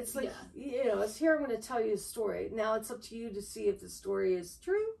 It's like, it's here, I'm going to tell you a story. Now it's up to you to see if the story is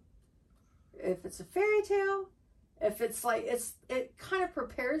true, if it's a fairy tale, if it's like, it kind of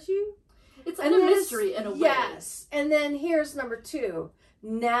prepares you. It's like a mystery in a way. Yes. And then here's number 2.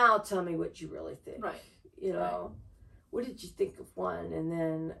 Now tell me what you really think. Right. What did you think of 1? And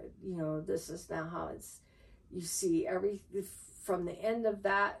then, this is now how you see from the end of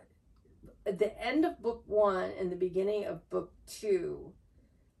that. At the end of book 1 and the beginning of book 2,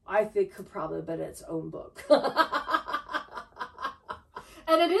 I think could probably have been its own book.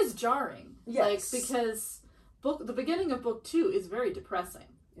 And it is jarring. Yes. Because the beginning of book 2 is very depressing.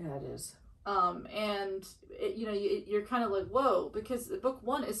 Yeah, it is. And you're kind of like, whoa, because book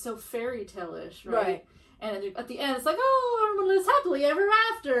 1 is so fairy tale-ish, right? And at the end, it's like, oh, everyone lives happily ever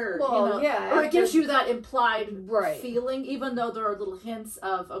after. Well, yeah. Or it gives you that implied feeling, even though there are little hints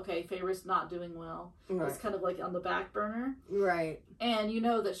of, okay, Feyre's not doing well. Right. It's kind of like on the back burner. Right. And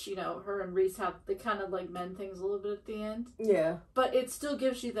that her and Reese they kind of like mend things a little bit at the end. Yeah. But it still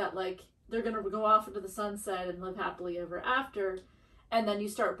gives you that, like, they're going to go off into the sunset and live happily ever after. And then you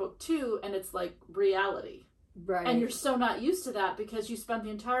start book 2 and it's like reality. Right. And you're so not used to that because you spent the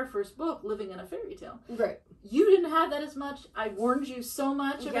entire first book living in a fairy tale. Right. You didn't have that as much. I warned you so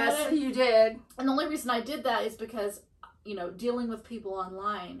much about it. Yes, you did. And the only reason I did that is because, dealing with people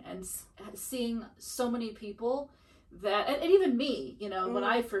online and seeing so many people that, and even me, when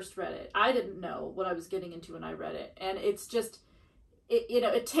I first read it, I didn't know what I was getting into when I read it. And it's just,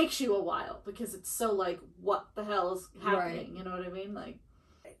 it takes you a while because it's so like, what the hell is happening? Right. You know what I mean? Like,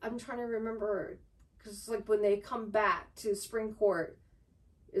 I'm trying to remember. Because, like, when they come back to Spring Court,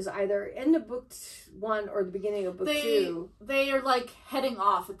 is either end of book 1 or the beginning of book 2. They are, like, heading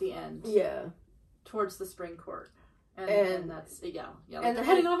off at the end. Yeah. Towards the Spring Court. And that's, like, and they're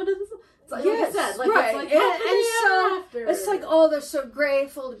heading off into the... It's like, yes, like I said, like, right. It's like, and so, it's like, oh, they're so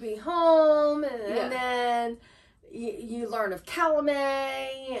grateful to be home. And then you learn of Calumet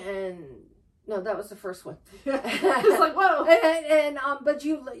and... No, that was the first one. It's like, whoa. But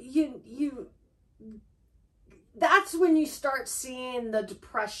you that's when you start seeing the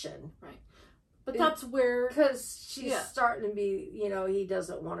depression. Right. But that's where... Because she's starting to be, he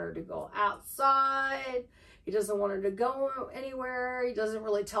doesn't want her to go outside. He doesn't want her to go anywhere. He doesn't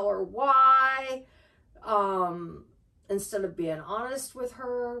really tell her why. Instead of being honest with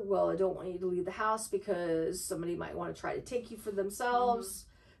her, well, I don't want you to leave the house because somebody might want to try to take you for themselves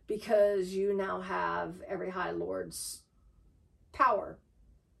because you now have every High Lord's power.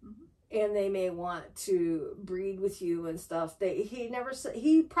 And they may want to breed with you and stuff.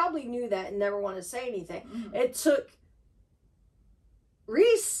 He probably knew that and never wanted to say anything. It took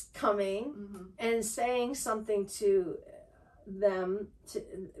Reese coming and saying something to them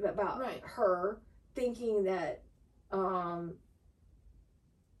about her, thinking that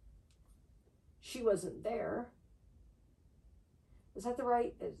she wasn't there. Is that the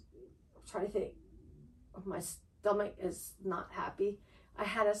right? I'm trying to think. My stomach is not happy. I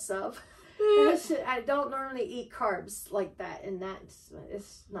had a sub. I don't normally eat carbs like that, and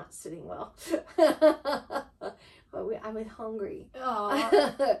it's not sitting well. But I was hungry.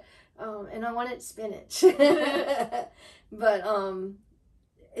 And I wanted spinach. But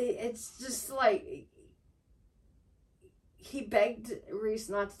it's just like he begged Reese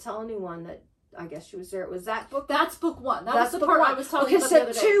not to tell anyone that I guess she was there. Was that book? That's book 1. That's the part I was talking about the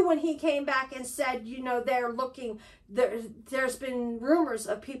other day. So 2, when he came back and said, they're looking, there's been rumors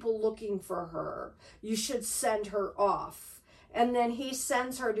of people looking for her. You should send her off. And then he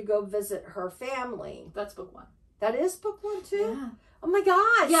sends her to go visit her family. That's book 1. That is book 1 too? Yeah. Oh my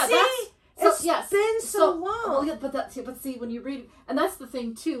God. Yeah, see? It's been so long. Well, yeah, but see, when you read, and that's the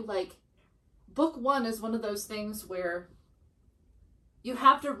thing too, like, book 1 is one of those things where you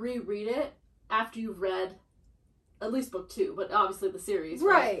have to reread it after you've read at least book 2, but obviously the series,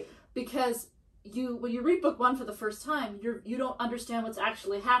 right? Because when you read book 1 for the first time, you don't understand what's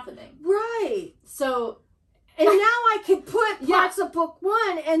actually happening, right? So, and now I can put parts of book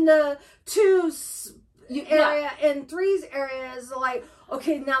 1 in the 2's area and 3's areas. Like,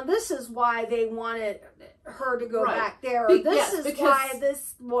 okay, now this is why they wanted her to go back there, or this is why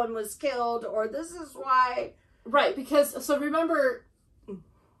this one was killed, or this is why, right? Because remember.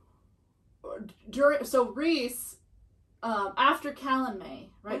 Reese, after Callan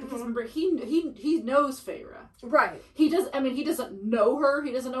May, right? Because remember, he knows Feyre, right? He doesn't know her.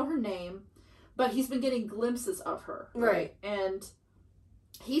 He doesn't know her name, but he's been getting glimpses of her, right? And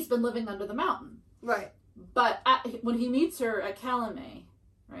he's been living under the mountain, right? But when he meets her at Callan May,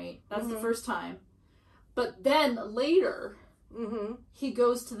 right? That's the first time. But then later, he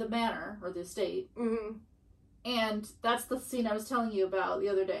goes to the manor or the estate. And that's the scene I was telling you about the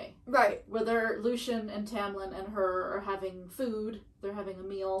other day. Right. Where Lucian and Tamlin and her are having food. They're having a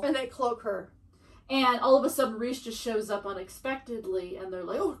meal. And they cloak her. And all of a sudden Reese just shows up unexpectedly and they're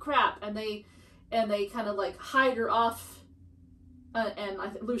like, oh crap. And they kind of like hide her off. And I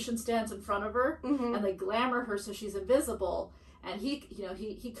think Lucian stands in front of her. And they glamour her so she's invisible. And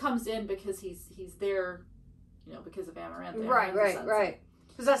he comes in because he's there, because of Amaranth. Right.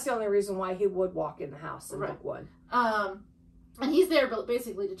 Because that's the only reason why he would walk in the house in book 1. And he's there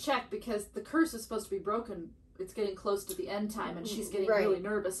basically to check because the curse is supposed to be broken. It's getting close to the end time and she's getting really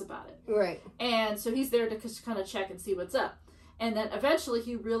nervous about it. Right. And so he's there to kind of check and see what's up. And then eventually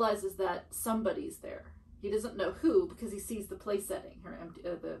he realizes that somebody's there. He doesn't know who because he sees the place setting, her empty,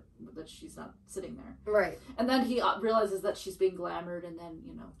 that she's not sitting there. Right. And then he realizes that she's being glamored and then,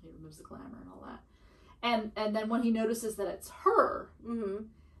 he removes the glamour and all that. And then when he notices that it's her,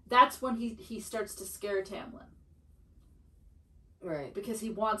 that's when he starts to scare Tamlin. Right. Because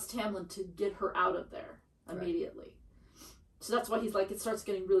he wants Tamlin to get her out of there immediately. Right. So that's why he's like, it starts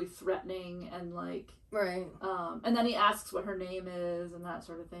getting really threatening and like... Right. And then he asks what her name is and that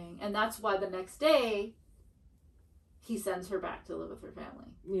sort of thing. And that's why the next day, he sends her back to live with her family.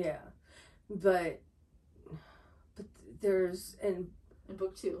 Yeah. But there's... In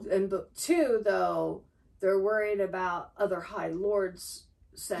book 2. In book 2, though... They're worried about other High Lords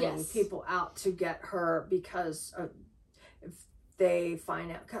sending people out to get her because if they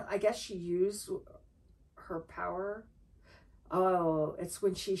find out... I guess she used her power. Oh, it's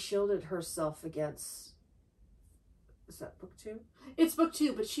when she shielded herself against... Is that book 2? It's book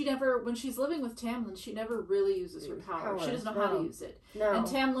 2, but she never... When she's living with Tamlin, she never really uses her power. She doesn't know how to use it. No. And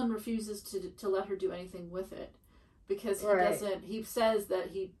Tamlin refuses to let her do anything with it because he doesn't... He says that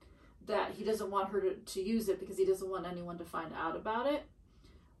he doesn't want her to use it because he doesn't want anyone to find out about it.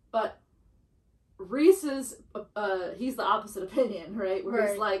 But Reese's, he's the opposite opinion, right? Where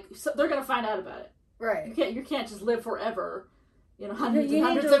he's like, so they're going to find out about it. Right. You can't just live forever, hundreds and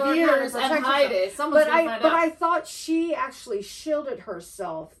hundreds of years and hide it. Someone's going to find out. But I thought she actually shielded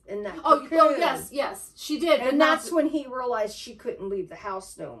herself in that cocoon. Yes, she did. And that's when he realized she couldn't leave the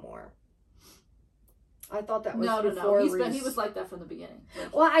house no more. I thought that was No. He was like that from the beginning.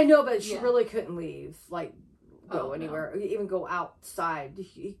 Like, well, I know, but she really couldn't leave, like, go anywhere, even go outside.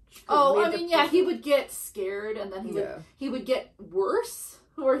 He he would get scared, and then he would get worse,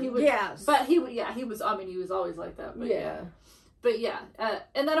 or he would. Yes. But he was always like that. But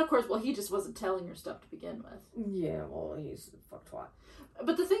and then of course, he just wasn't telling her stuff to begin with. Yeah, well, he's a fuck twat.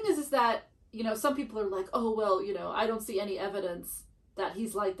 But the thing is that, some people are like, oh, well, I don't see any evidence that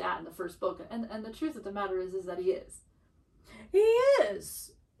he's like that in the first book. And the truth of the matter is that he is. He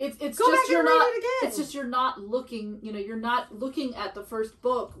is. It's just you're not. It's just you're not looking. You're not looking at the first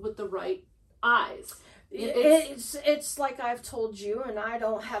book with the right eyes. It's like I've told you, and I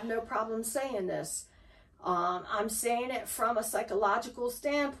don't have no problem saying this. I'm saying it from a psychological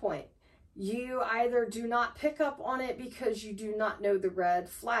standpoint. You either do not pick up on it because you do not know the red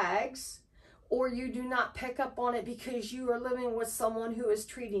flags, or you do not pick up on it because you are living with someone who is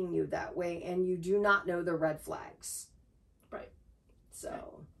treating you that way and you do not know the red flags. Right.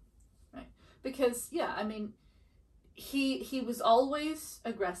 So. Right. Because, he was always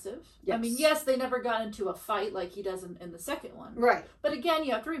aggressive. Yes. Yes, they never got into a fight like he does in the second one. Right. But again,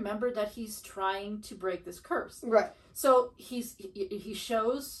 you have to remember that he's trying to break this curse. Right. So he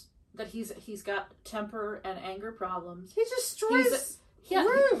shows that he's got temper and anger problems. He destroys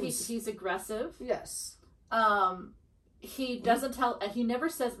rooms. He's aggressive. Yes. He doesn't he never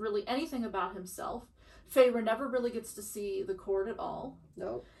says really anything about himself. Feyre never really gets to see the court at all.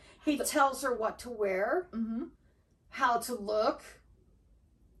 No. He tells her what to wear, how to look.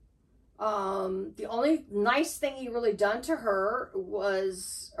 The only nice thing he really done to her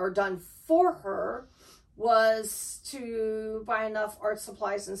done for her, was to buy enough art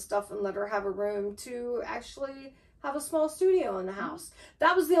supplies and stuff and let her have a room to actually have a small studio in the house.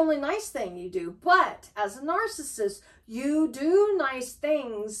 That was the only nice thing you do. But as a narcissist, you do nice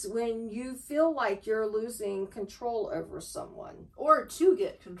things when you feel like you're losing control over someone. Or to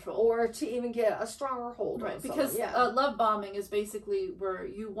get control. Or to even get a stronger hold on someone. Because love bombing is basically where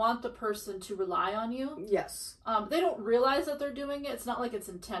you want the person to rely on you. Yes. They don't realize that they're doing it. It's not like it's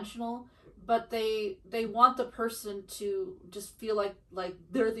intentional. But they want the person to just feel like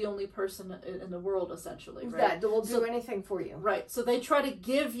they're the only person in the world, essentially, right? That will do anything for you. Right. So they try to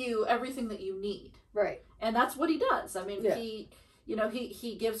give you everything that you need. Right. And that's what he does.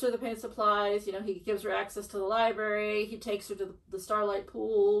 He gives her the paint supplies, he gives her access to the library, he takes her to the Starlight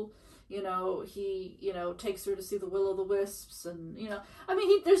Pool, he takes her to see the Will-o'-the-Wisps, and,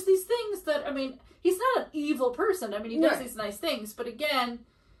 there's these things that, he's not an evil person. He does these nice things, but again,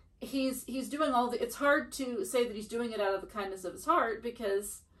 he's doing it's hard to say that he's doing it out of the kindness of his heart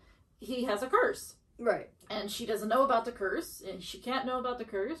because he has a curse. Right. And she doesn't know about the curse, and she can't know about the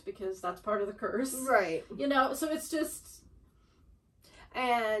curse because that's part of the curse. Right. So it's just...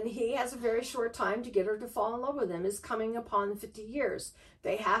 And he has a very short time to get her to fall in love with him. Is coming upon 50 years.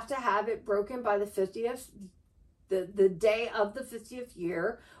 They have to have it broken by the 50th, the day of the 50th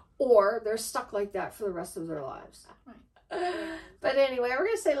year, or they're stuck like that for the rest of their lives. Right. But anyway, we're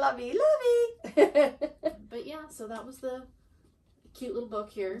going to say lovey. But yeah, so that was the cute little book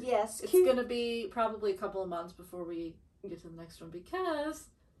here. Yes, it's going to be probably a couple of months before we get to the next one because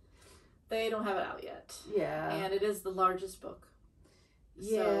they don't have it out yet. Yeah. And it is the largest book.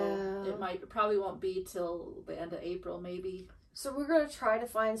 Yeah. So it probably won't be till the end of April, maybe. So we're going to try to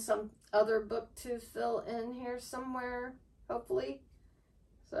find some other book to fill in here somewhere, hopefully.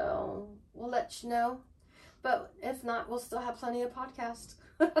 So we'll let you know. But if not, we'll still have plenty of podcasts.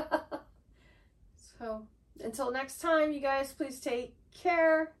 So until next time, you guys, please take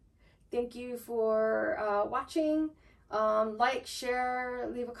care. Thank you for watching. Like, share,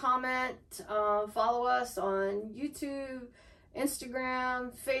 leave a comment. Follow us on YouTube,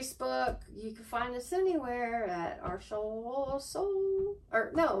 Instagram, Facebook. You can find us anywhere at Our Soul.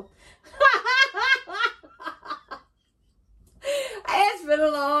 Or no. It's been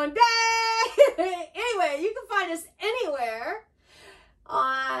a long day. Anyway, you can find us anywhere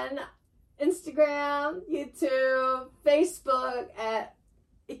on Instagram, YouTube, Facebook at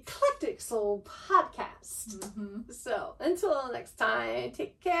Eclectic Soul Podcast. So until next time,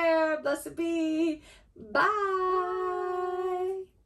 take care. Blessed be. Bye.